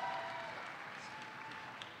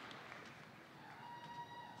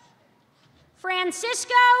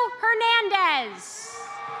 Francisco Hernandez.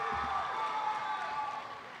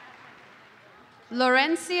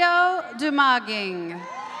 Laurencio Dumaging.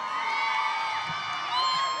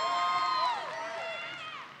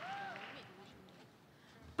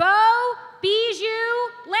 Bo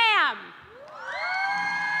Bijou Lamb.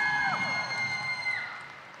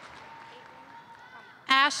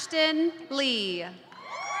 Ashton Lee.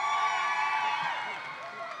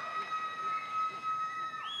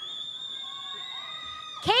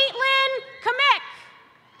 Caitlin Kamick.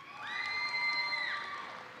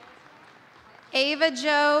 Ava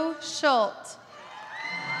Jo Schultz.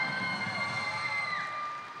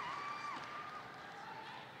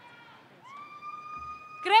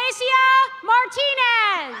 Gracia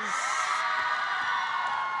Martinez.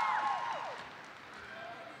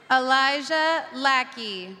 Elijah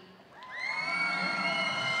Lackey.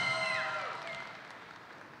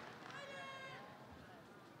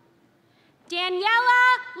 Daniela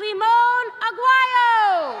Limon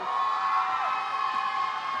Aguayo.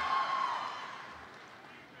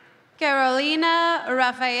 Carolina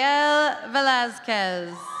Rafael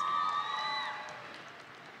Velazquez.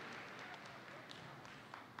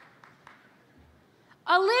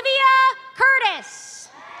 Olivia Curtis.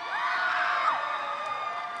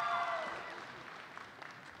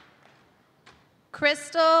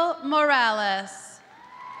 Crystal Morales.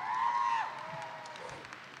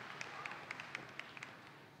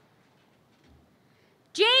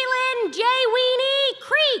 Jalen J. Weenie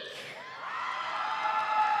Creek.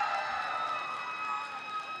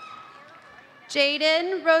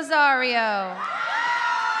 Jaden Rosario.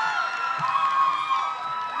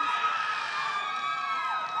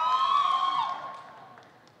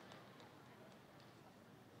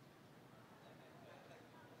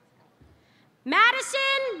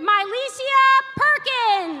 Madison Mylesia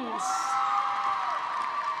Perkins.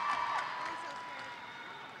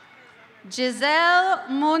 Giselle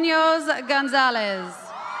Munoz Gonzalez.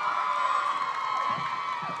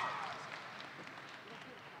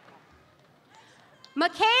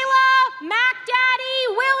 Michaela MacDaddy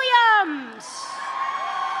Williams.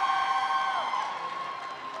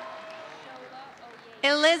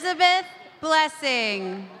 Elizabeth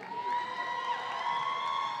Blessing.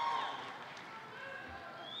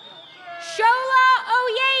 Shola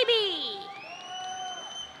Oyebi.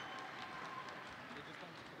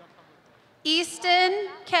 Easton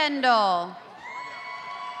Kendall.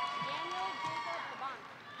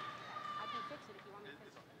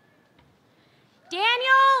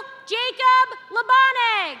 Daniel Jacob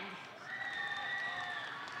Labaneg.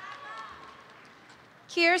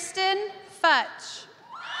 Kirsten Futch.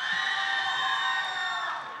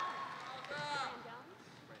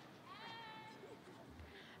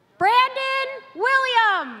 Brandon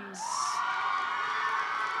Williams.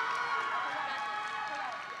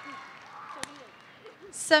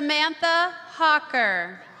 Samantha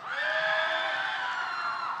Hawker.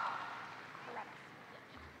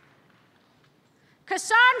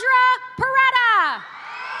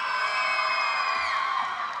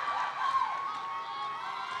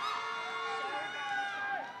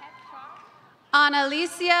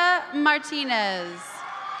 Analicia Martinez.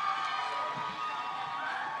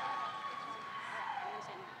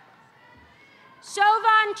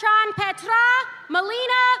 Sovan Chan Petra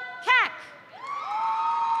Melina Keck.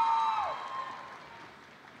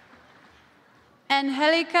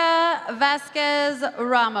 Angelica Vasquez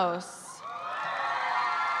Ramos.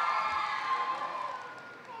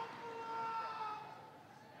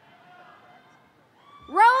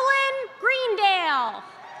 Roland Greendale.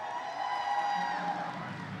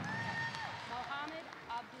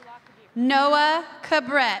 Noah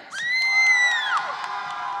Cabret.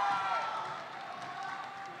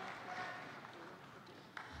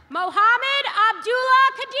 Mohammed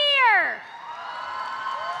Abdullah Kadir.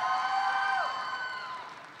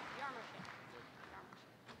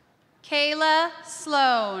 Kayla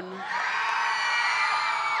Sloan.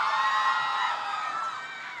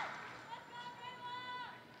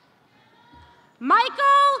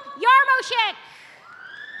 Michael Yarmoshik.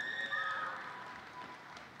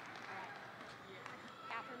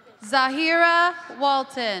 Zahira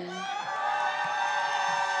Walton.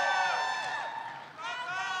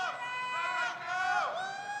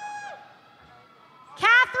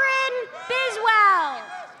 Catherine Biswell.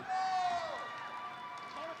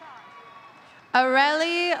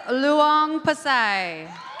 Areli Luong Pasay.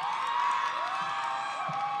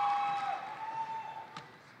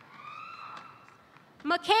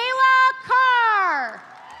 Michaela Carr.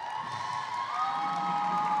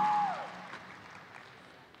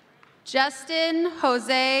 Justin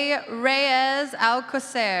Jose Reyes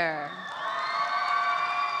Alcocer.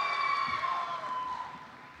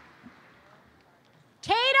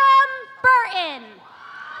 Tatum Burton.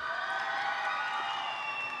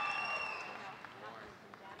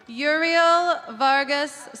 Uriel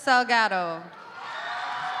Vargas Salgado.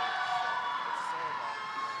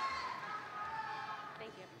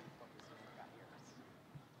 Thank you.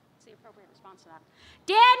 It's the appropriate response to that.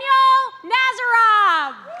 Daniel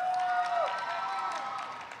Nazarov.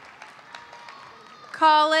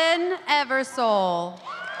 Colin Eversole.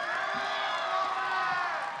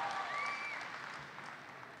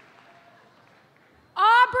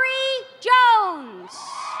 Aubrey Jones.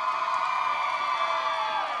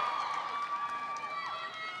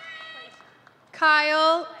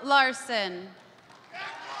 Kyle Larson.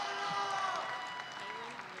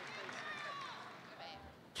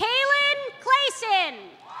 Kaylin Clayson.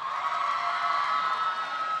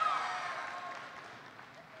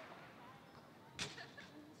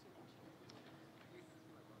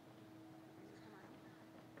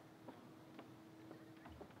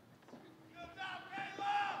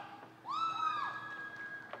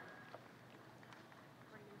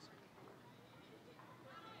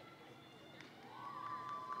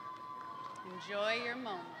 Enjoy your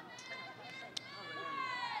moment.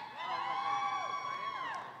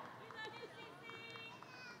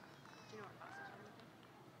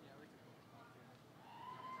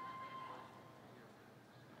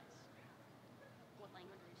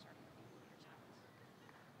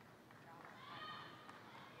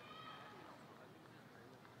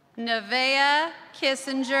 Nevaeh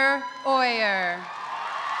Kissinger Oyer.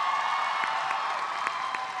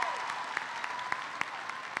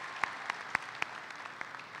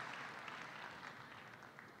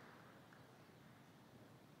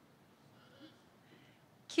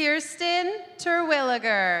 Kirsten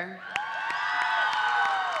Terwilliger.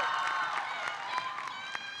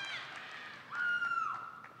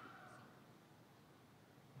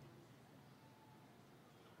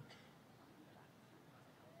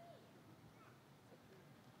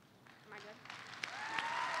 Am I good?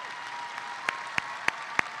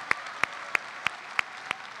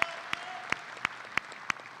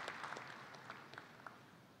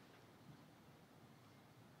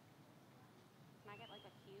 Can I get like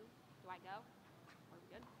a cue? Do I go? Are we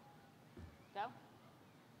good? Go?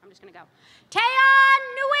 I'm just gonna go. Taeyeon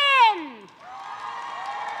Nguyen!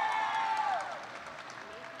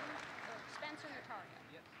 Spencer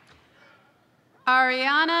Notario.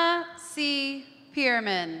 Ariana C.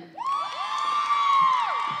 Pierman.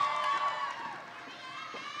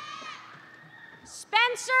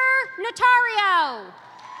 Spencer Notario.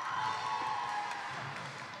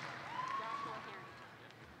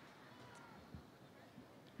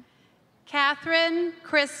 Catherine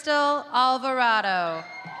Crystal Alvarado.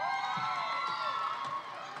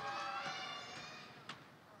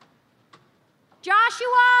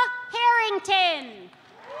 Joshua Harrington.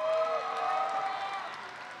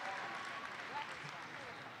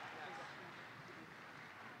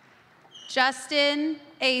 Justin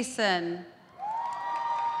Asen.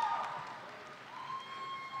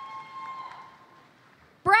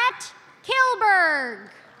 Brett Kilby. Greenberg.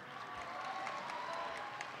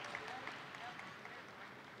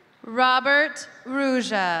 Robert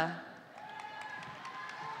Ruja.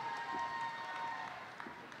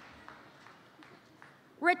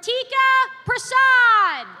 Ratika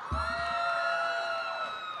Prasad.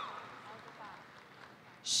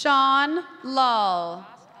 Sean Lull.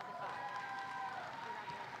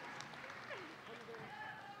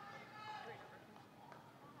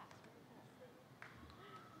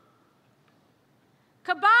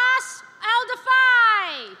 Kabas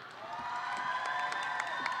Aldafai.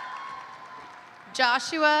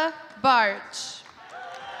 Joshua Barch.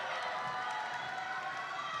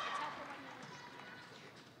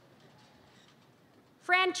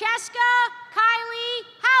 Francesca Kylie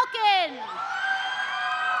Halkin.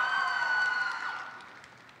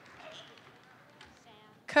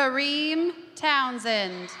 Kareem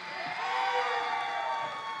Townsend.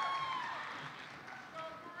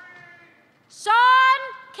 Son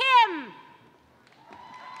Kim.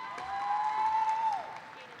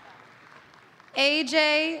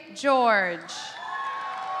 AJ George.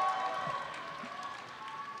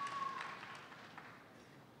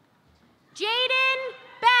 Jaden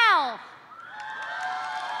Bell.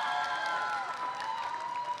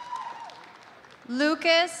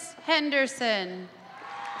 Lucas Henderson.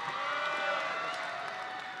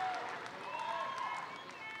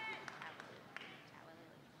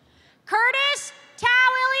 Curtis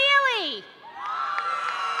Tawiliili.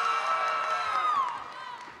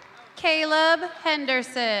 Caleb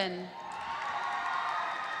Henderson.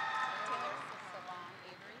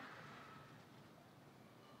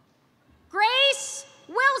 Grace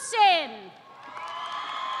Wilson.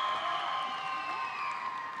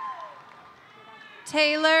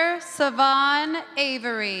 Taylor Savon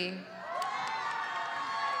Avery.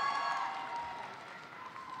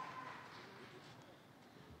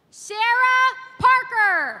 Sarah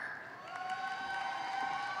Parker.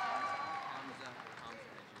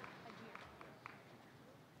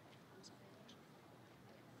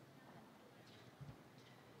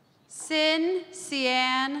 Sin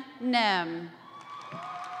Sian Nem.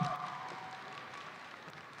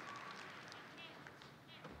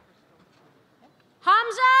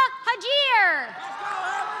 Hamza Hajir.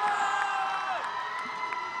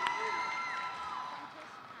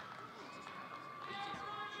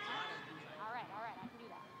 All right, I can do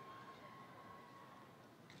that.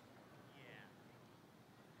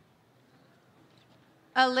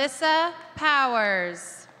 Alyssa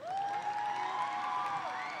Powers.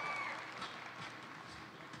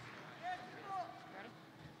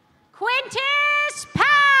 Quintus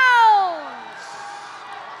Pounds.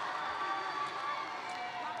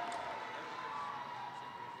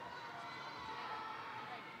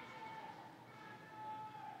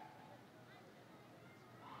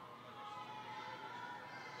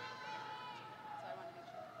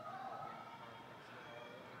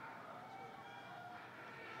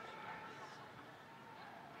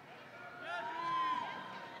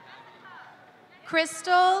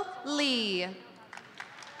 Crystal Lee.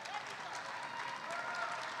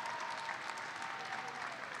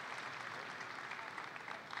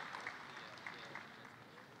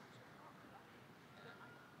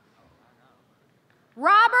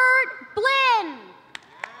 Robert Blinn.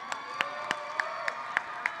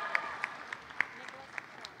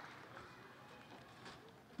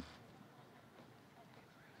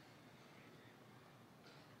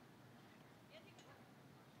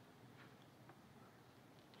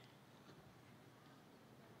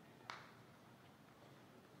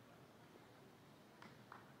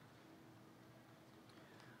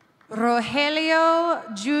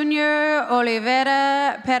 Rogelio Jr.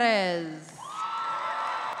 Oliveira Perez.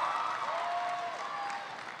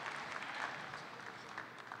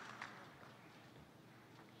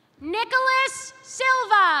 Nicholas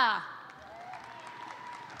Silva.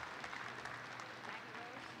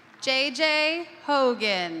 JJ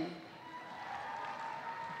Hogan.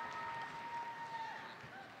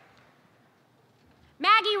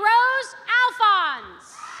 Maggie Rose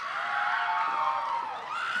Alphonse.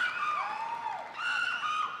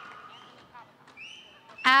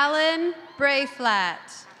 Alan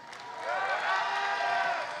Brayflat.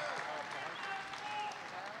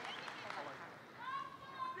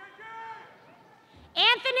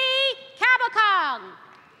 Anthony Cabacong.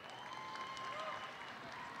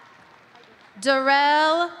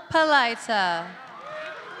 Darrell Palita.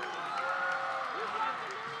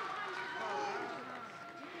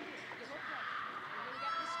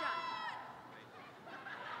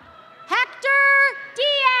 Hector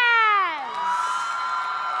Diaz.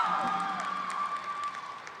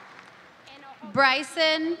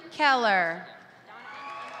 Bryson Keller.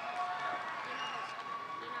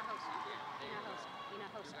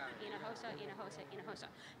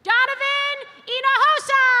 Donovan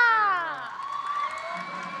Hinojosa.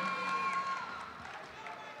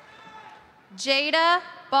 Jada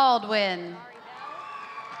Baldwin.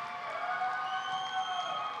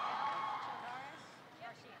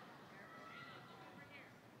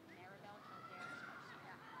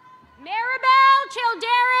 Maribel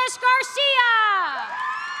Childeris Garcia.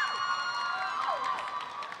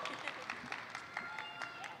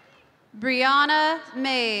 Brianna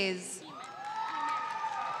Mays.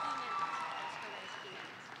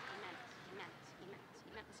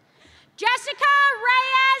 Jessica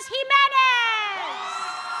Reyes Jimenez.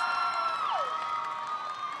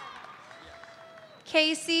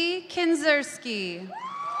 Casey Kinzerski.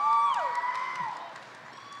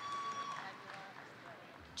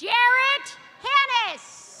 Jarrett Hannis.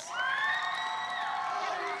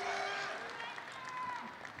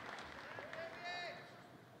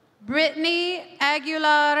 Brittany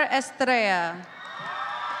Aguilar Estrella.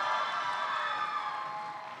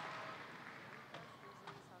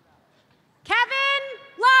 Kevin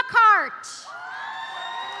Lockhart.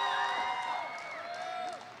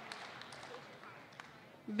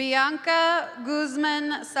 Bianca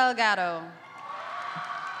Guzman Salgado.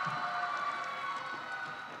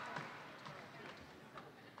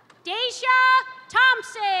 Daisha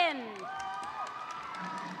Thompson.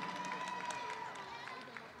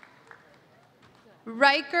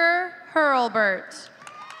 Riker Hurlbert.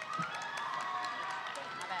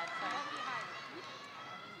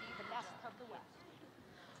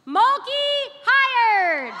 Mulkey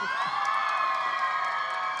Hired.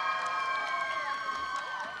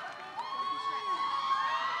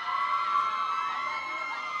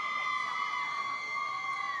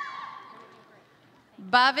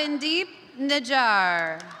 Bhavindeep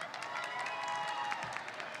Najar.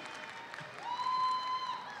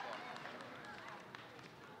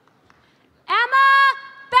 Emma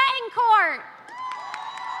Betancourt.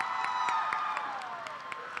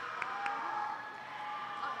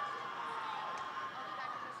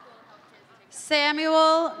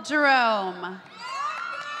 Samuel Jerome.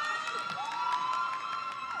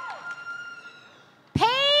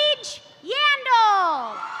 Paige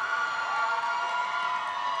Yandel.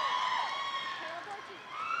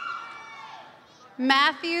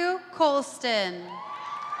 Matthew Colston.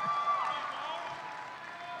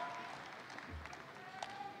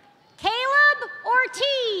 Caleb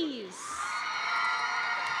Ortiz.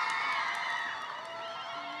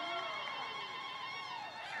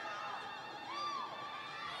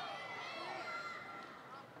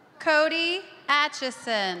 Cody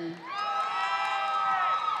Atchison.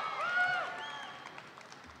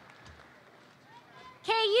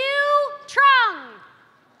 KU Trung.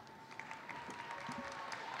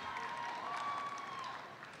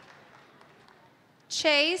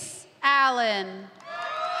 Chase Allen.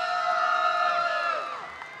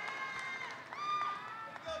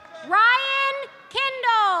 Ryan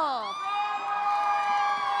Kindle.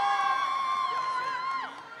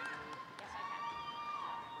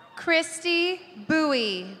 Christy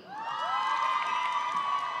Bowie.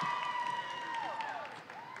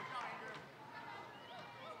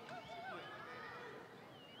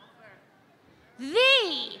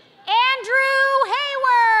 The Andrew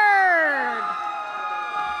Hayward.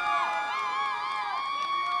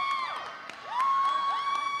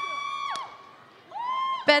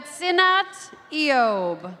 Betsinat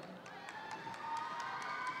Eob.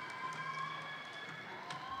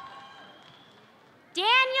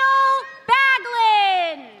 Daniel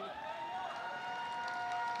Baglin.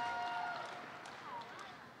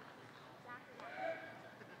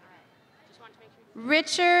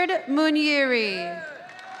 Richard Muniri.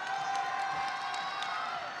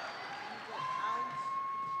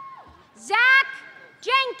 Zach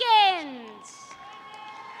Jenkins.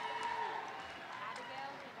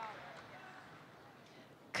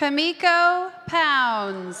 Kamiko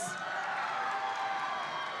Pounds.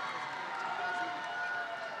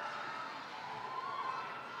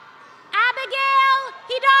 Abigail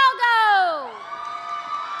Hidalgo.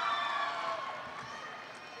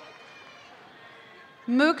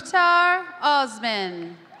 Mukhtar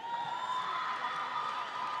Osman.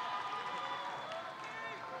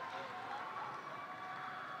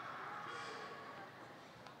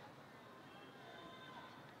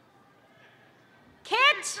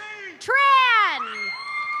 Kit Tran.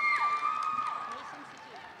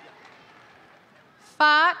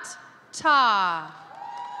 Fat Ta.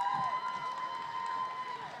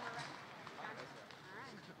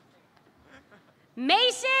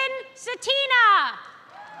 Mason Satina.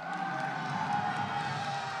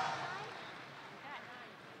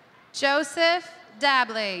 Joseph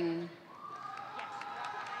Dabbling.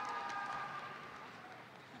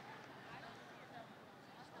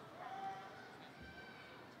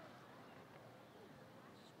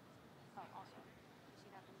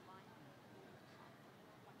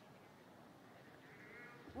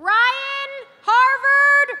 Ryan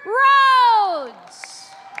Harvard Rhodes.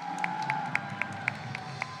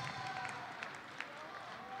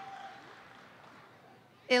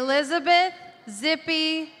 Elizabeth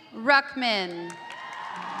Zippy Ruckman.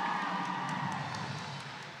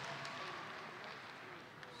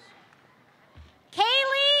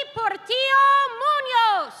 Kaylee Portillo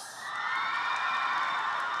Munoz.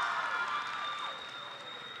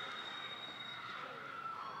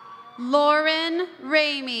 Lauren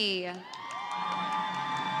Ramey.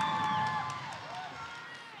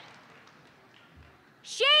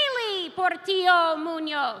 Shaylee Portillo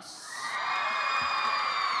Munoz.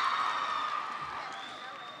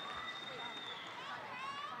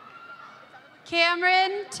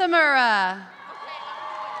 Cameron Tamura.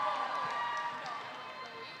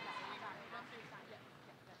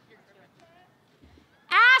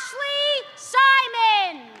 Ashley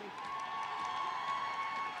Simon.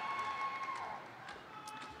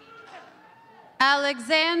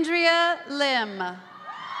 Alexandria Lim.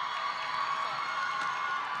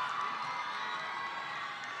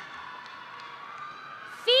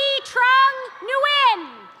 Phi Trung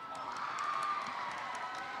Nguyen.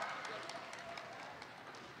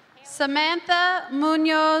 Samantha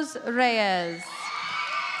Munoz Reyes.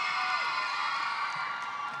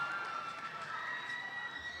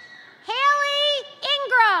 Haley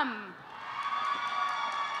Ingram.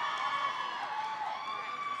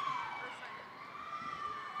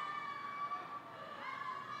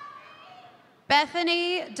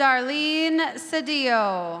 Bethany Darlene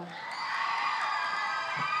Cedillo.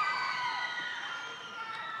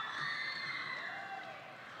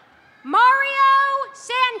 Mario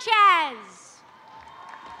Sanchez.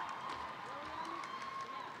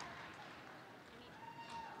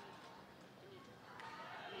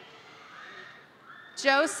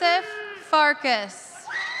 Joseph Farkas.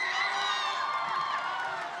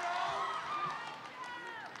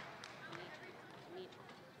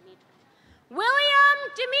 William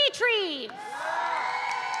Dimitri.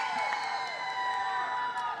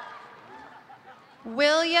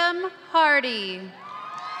 William Hardy.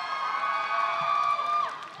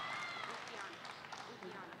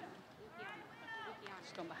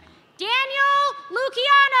 Daniel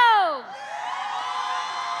Luciano.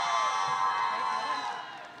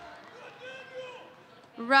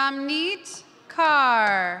 Ramneet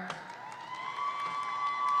Kaur.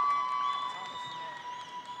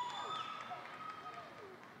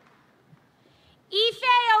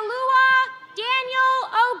 Ife Olua Daniel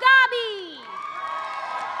Ogabi.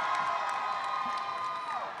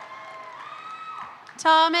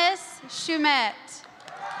 Thomas Shumet.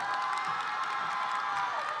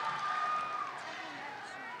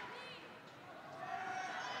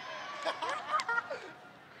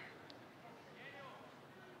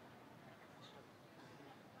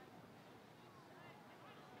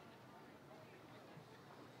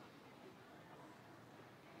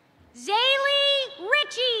 Zaylee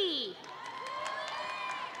Ritchie.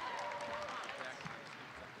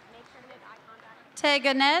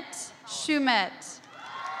 Teganet Shumet.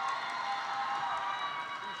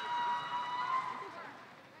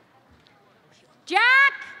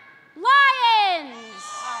 Jack Lyons.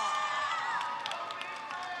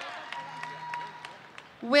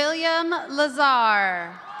 William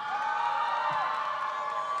Lazar.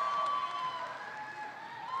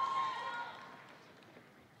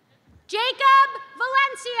 Jacob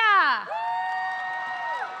Valencia.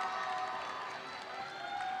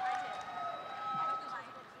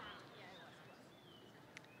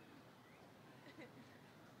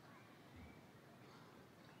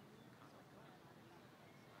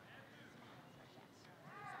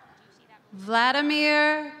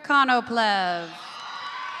 Vladimir Konoplev.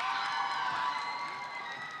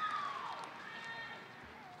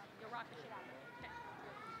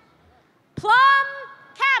 Plum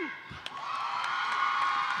Kemp.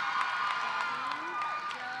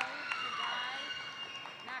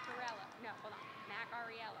 Macarella. No, hold on.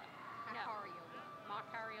 Macariella. No.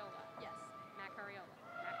 Macariola. Yes. Macariola.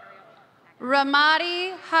 Macariola. Ramadi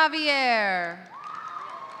Javier.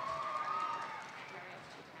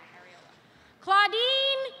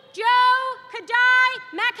 Claudine Joe Kadai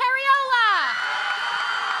Macariola.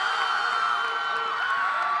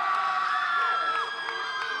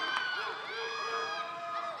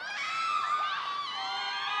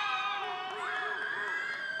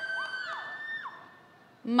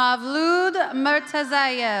 Mavlud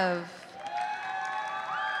Murtazayev.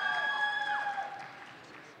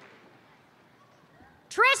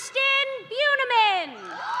 Tristan Buneman.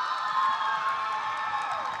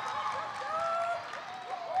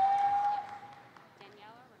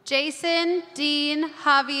 Jason Dean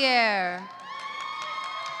Javier.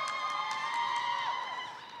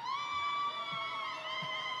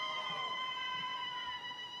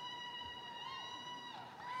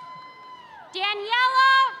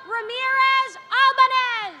 Daniela Ramirez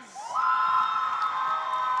Albanez.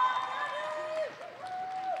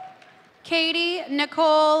 Katie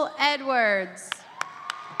Nicole Edwards.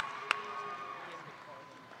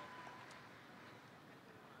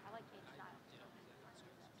 I like Kate's style.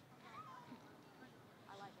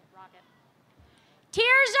 I like it. Rock it.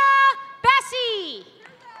 Tirza Bessie.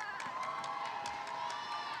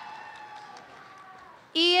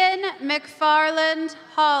 Ian McFarland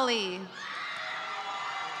Hawley.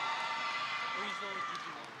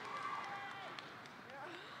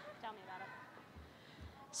 Tell me about it.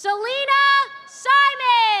 Selena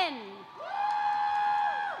Simon.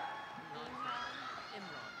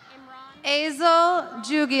 Imran. Azel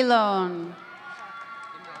Jugilon.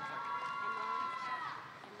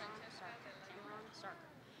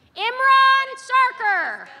 Imran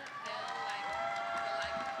Sarker.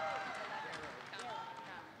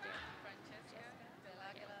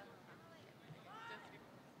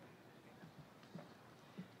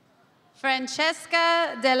 Francesca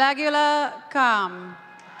Delagula Kam.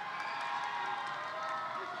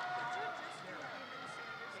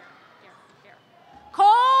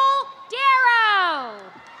 Cole Darrow.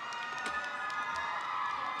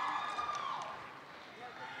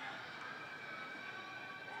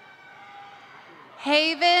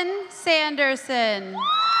 Haven Sanderson.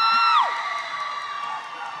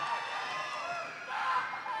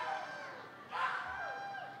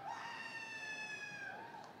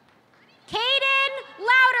 Caden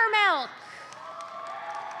Loudermilk.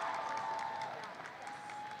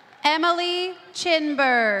 Emily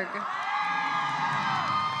Chinberg.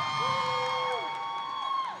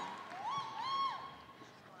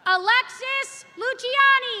 Alexis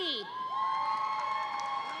Luciani.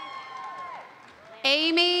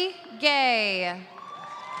 Amy Gay.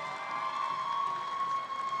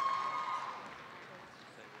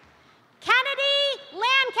 Kennedy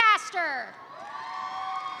Lancaster.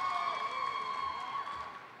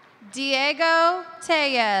 Diego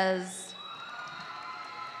Tellez.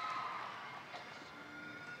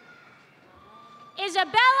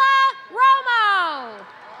 Isabella Romo.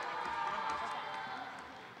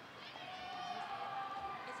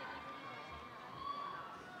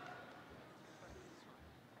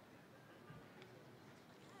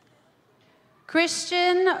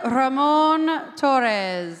 Christian Ramon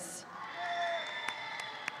Torres.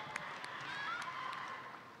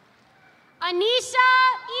 Anissa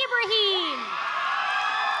Ibrahim.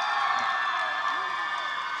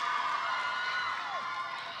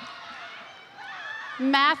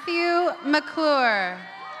 Matthew McClure.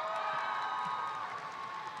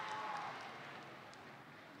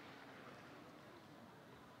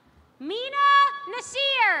 Mina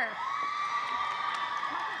Nasir.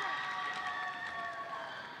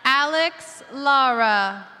 Alex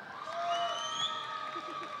Lara.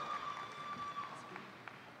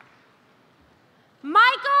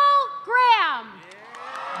 Michael Graham.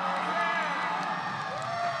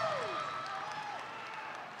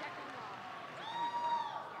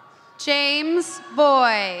 James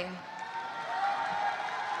Boy.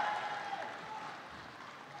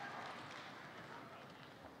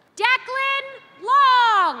 Declan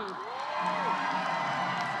Long.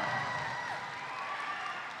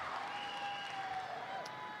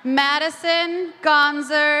 Madison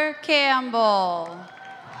Gonzer Campbell.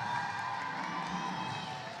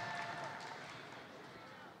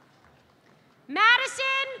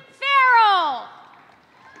 Madison Farrell.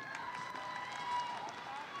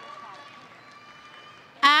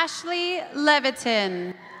 Ashley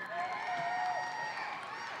Leviton.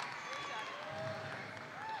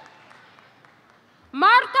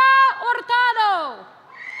 Marta Hurtado.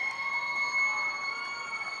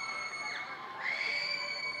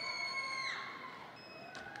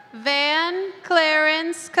 Van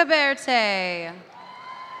Clarence Caberte.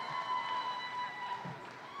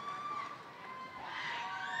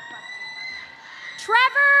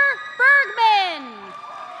 Trevor Bergman.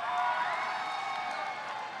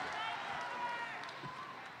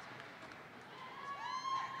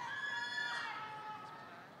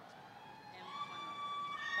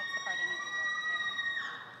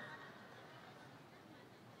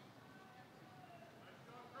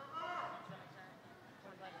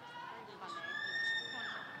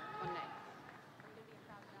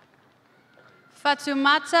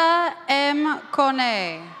 Fatumata M.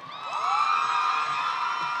 Kone.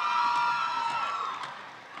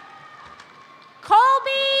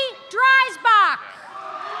 Colby Dreisbach.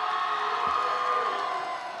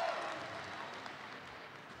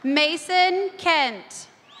 Mason Kent.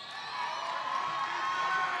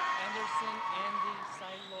 Anderson Andy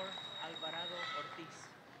Saylor Alvarado Ortiz.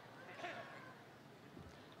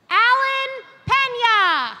 Alan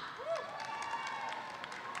Pena.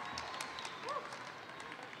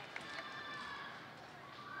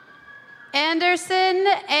 Anderson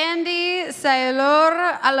Andy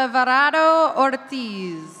Saylor Alvarado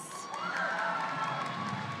Ortiz.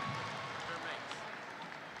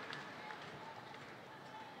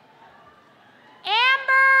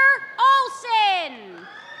 Amber Olson.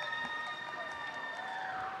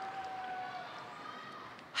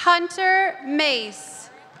 Hunter Mace.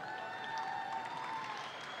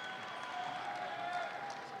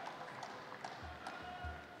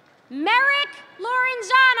 Merrick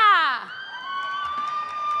Lorenzana.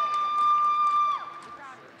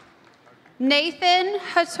 Nathan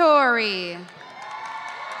Hattori.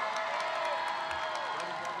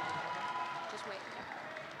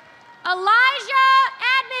 Elijah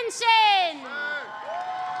Edmondson.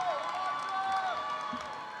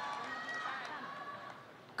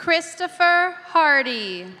 Christopher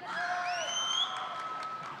Hardy.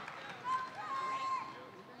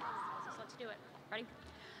 Let's do it. Ready?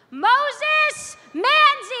 Moses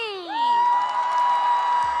Manzi.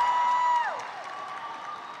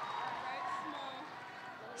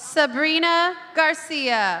 Sabrina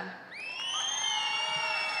Garcia.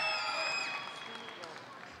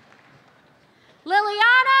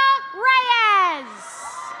 Liliana Reyes.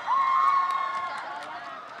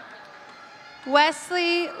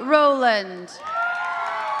 Wesley Rowland.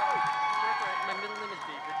 My middle name is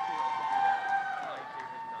David. Can you also do that? My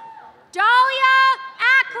favorite non-color. Dahlia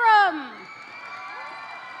Akram.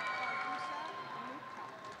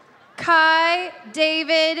 Kai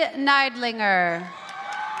David Neidlinger.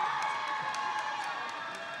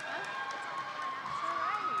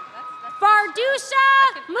 Fardusa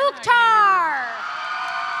Mukhtar.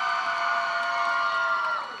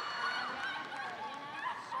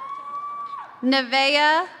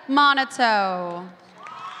 Nevea Monato.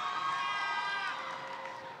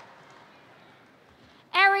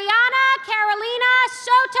 Ariana Carolina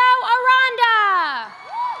Soto Aranda.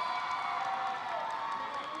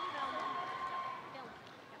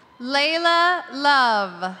 Layla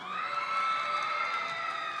Love.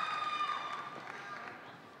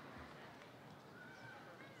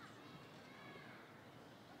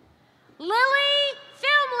 Lily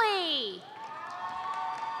Filmley.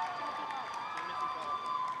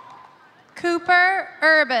 Cooper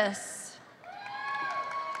Urbis.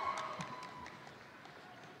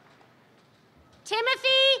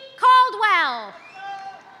 Timothy Caldwell.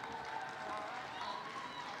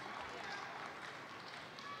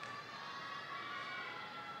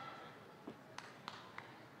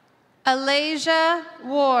 Alasia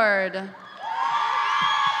Ward.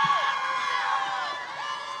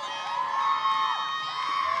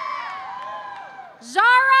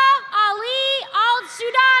 Zara Ali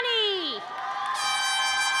Al-Sudani.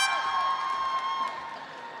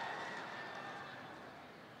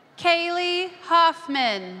 Kaylee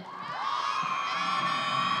Hoffman.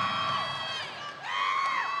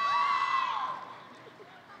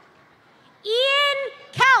 Ian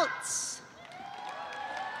Keltz.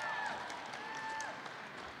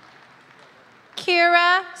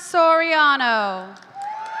 Kira Soriano.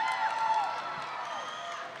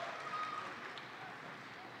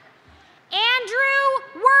 Andrew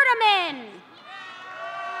Werdeman.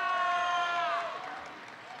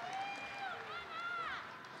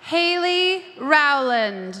 Haley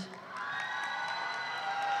Rowland.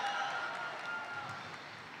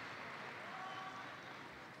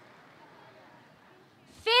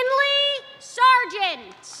 Finley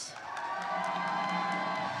Sargent.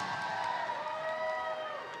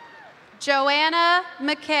 Joanna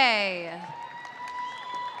McKay.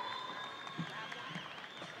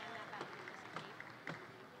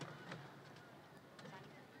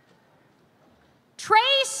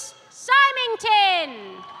 Trace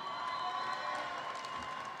Symington.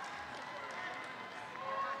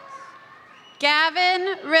 Gavin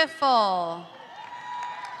Riffle.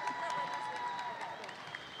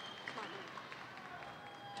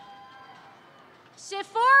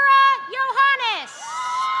 Sephora Johannes.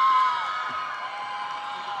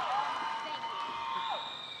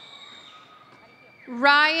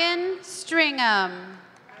 Ryan Stringham.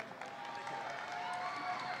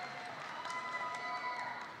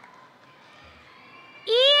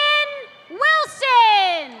 Ian Wilson.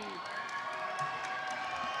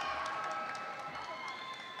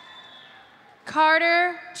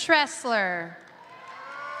 Carter Tressler.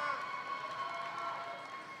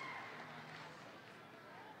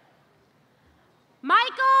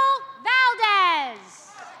 Michael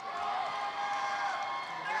Valdez.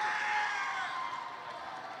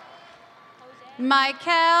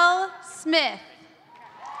 Michael Smith.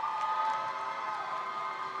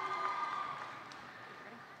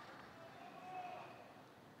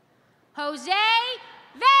 Jose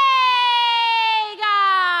Vega.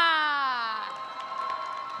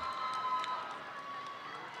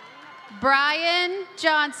 Brian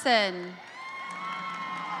Johnson.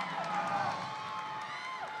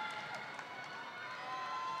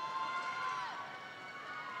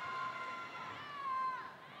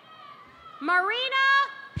 Marina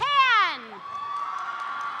Pan.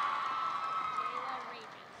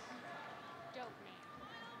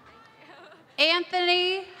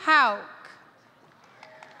 Anthony Hauk.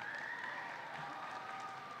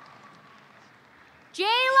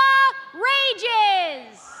 Jayla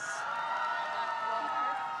Rages.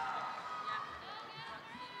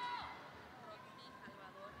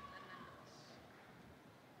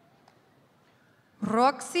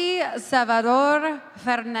 Roxy Salvador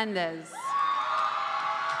Fernandez.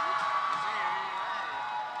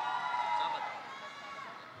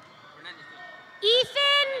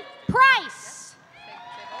 Ethan Price.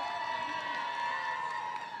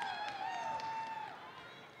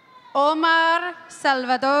 Omar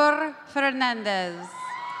Salvador Fernandez.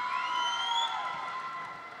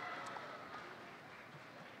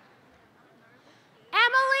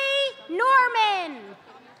 Emily Norman.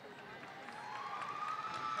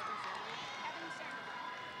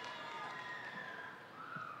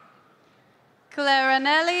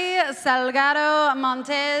 Claranelli Salgado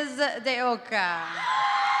Montez de Oca.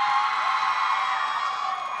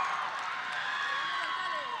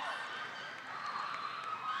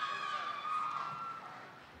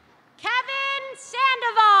 Kevin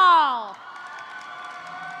Sandoval.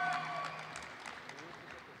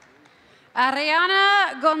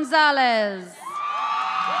 Ariana Gonzalez.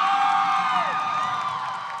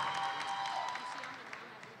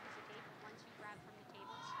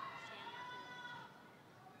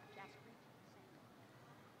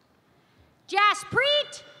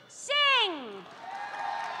 Jaspreet Singh.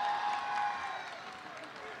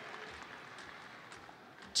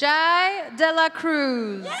 Jai de la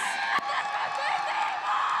Cruz.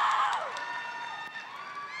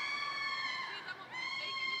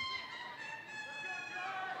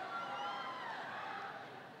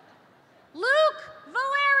 Luke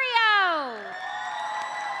Valerio.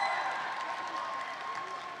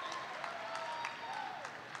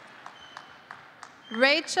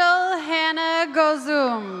 Rachel Hannah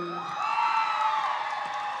Gozum.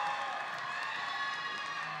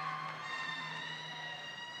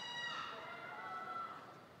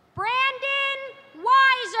 Brandon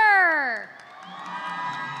Weiser.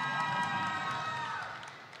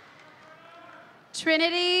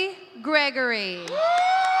 Trinity Gregory.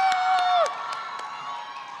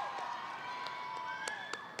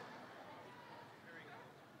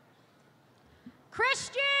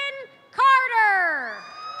 Christian Carter.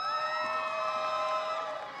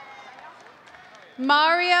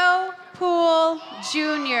 Mario Poole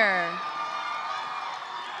Jr.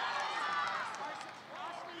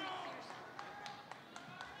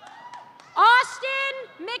 Austin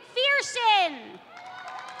McPherson.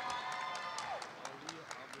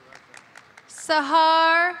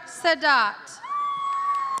 Sahar Sadat.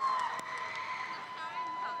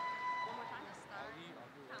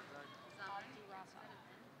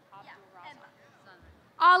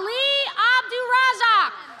 Ali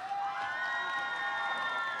Abdurazak.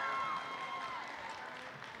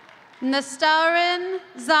 Nastarin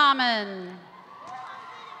Zaman.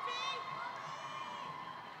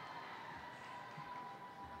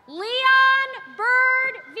 Leon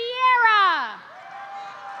Bird Vieira.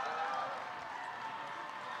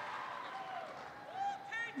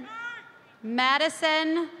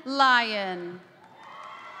 Madison Lyon.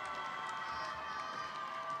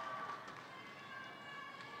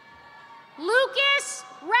 Lucas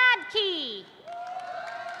Radke.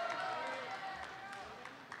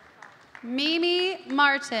 Mimi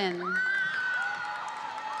Martin.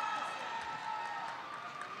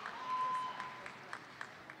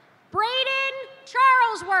 Braden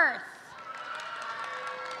Charlesworth.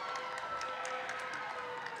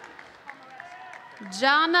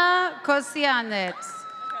 Jana Kosianitz.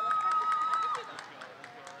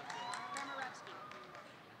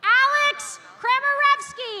 Alex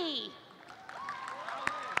Kramarevsky.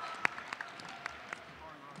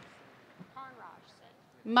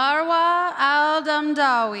 Marwa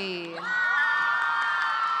Al-Damdawi.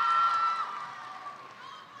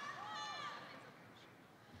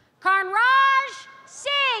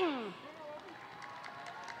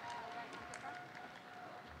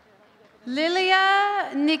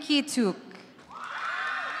 Lilia Nikituk.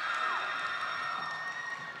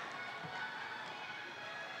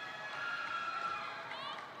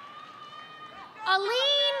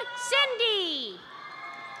 Aline Cindy.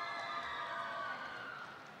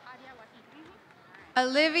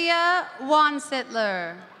 Olivia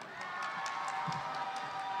Wansittler.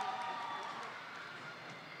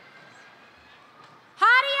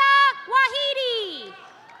 Hadia Wahidi.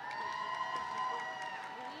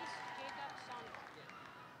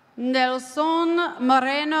 Nelson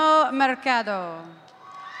Moreno Mercado.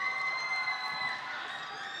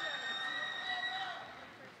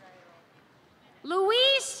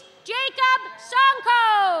 Luis Jacob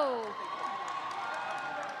Sonko.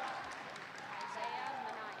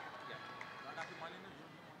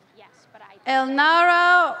 Yes, but I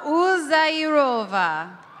Elnara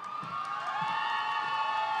Uzairova.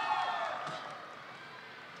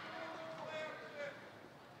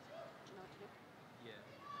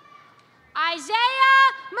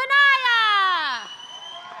 Isaiah Manaya.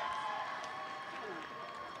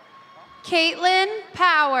 Caitlin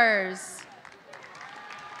Powers.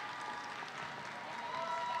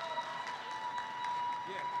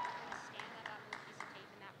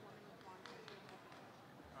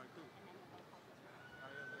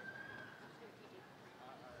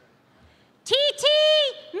 TT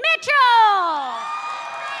Mitchell.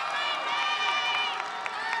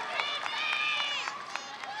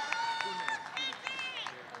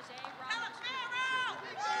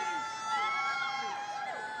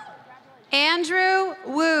 Andrew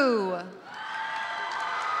Wu.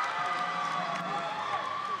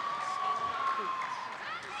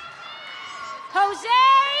 Jose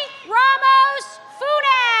Ramos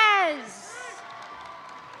Funes.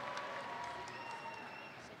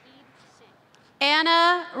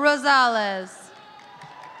 Anna Rosales.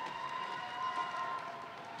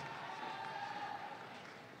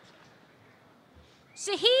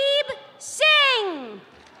 Sahib Singh.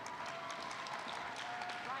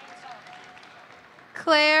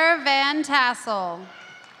 Claire Van Tassel.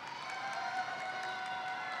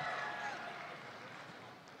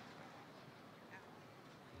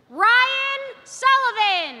 Ryan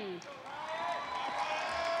Sullivan.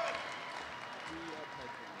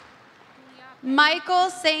 Michael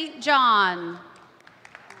St. John.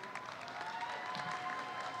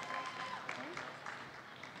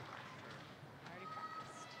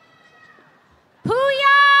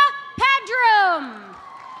 Puya Pedrum.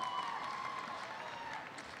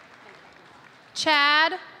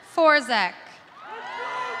 Chad Forzek.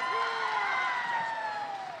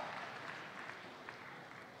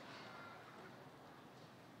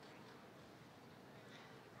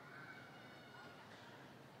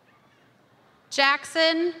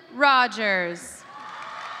 Jackson Rogers.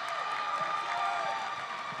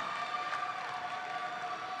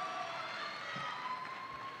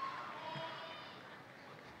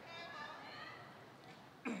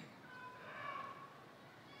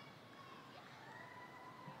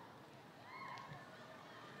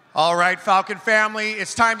 All right, Falcon family,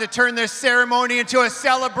 it's time to turn this ceremony into a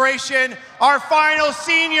celebration. Our final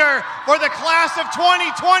senior for the class of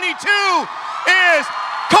 2022 is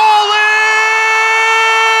Colin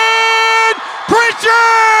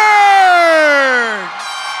Pritchard!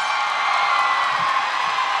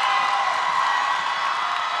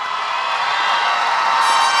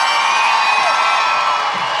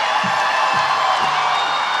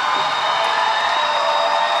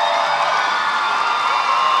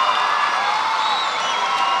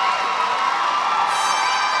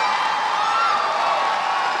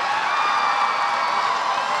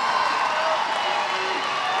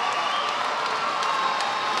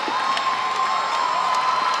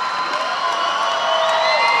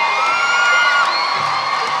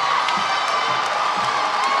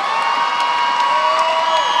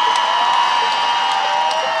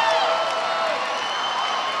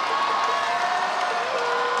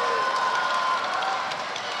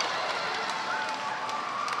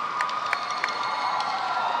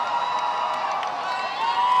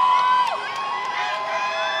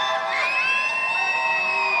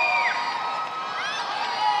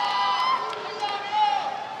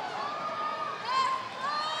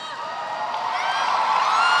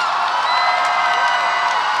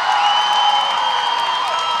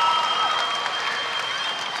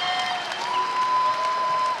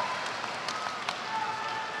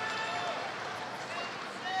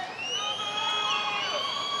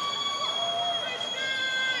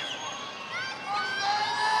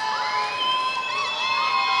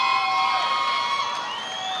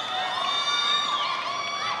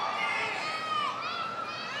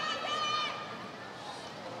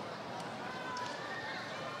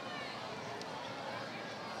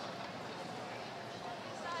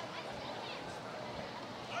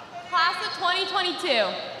 of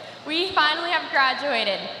 2022, we finally have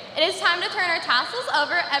graduated. It is time to turn our tassels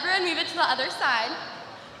over. Everyone move it to the other side.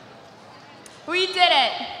 We did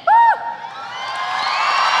it. Woo!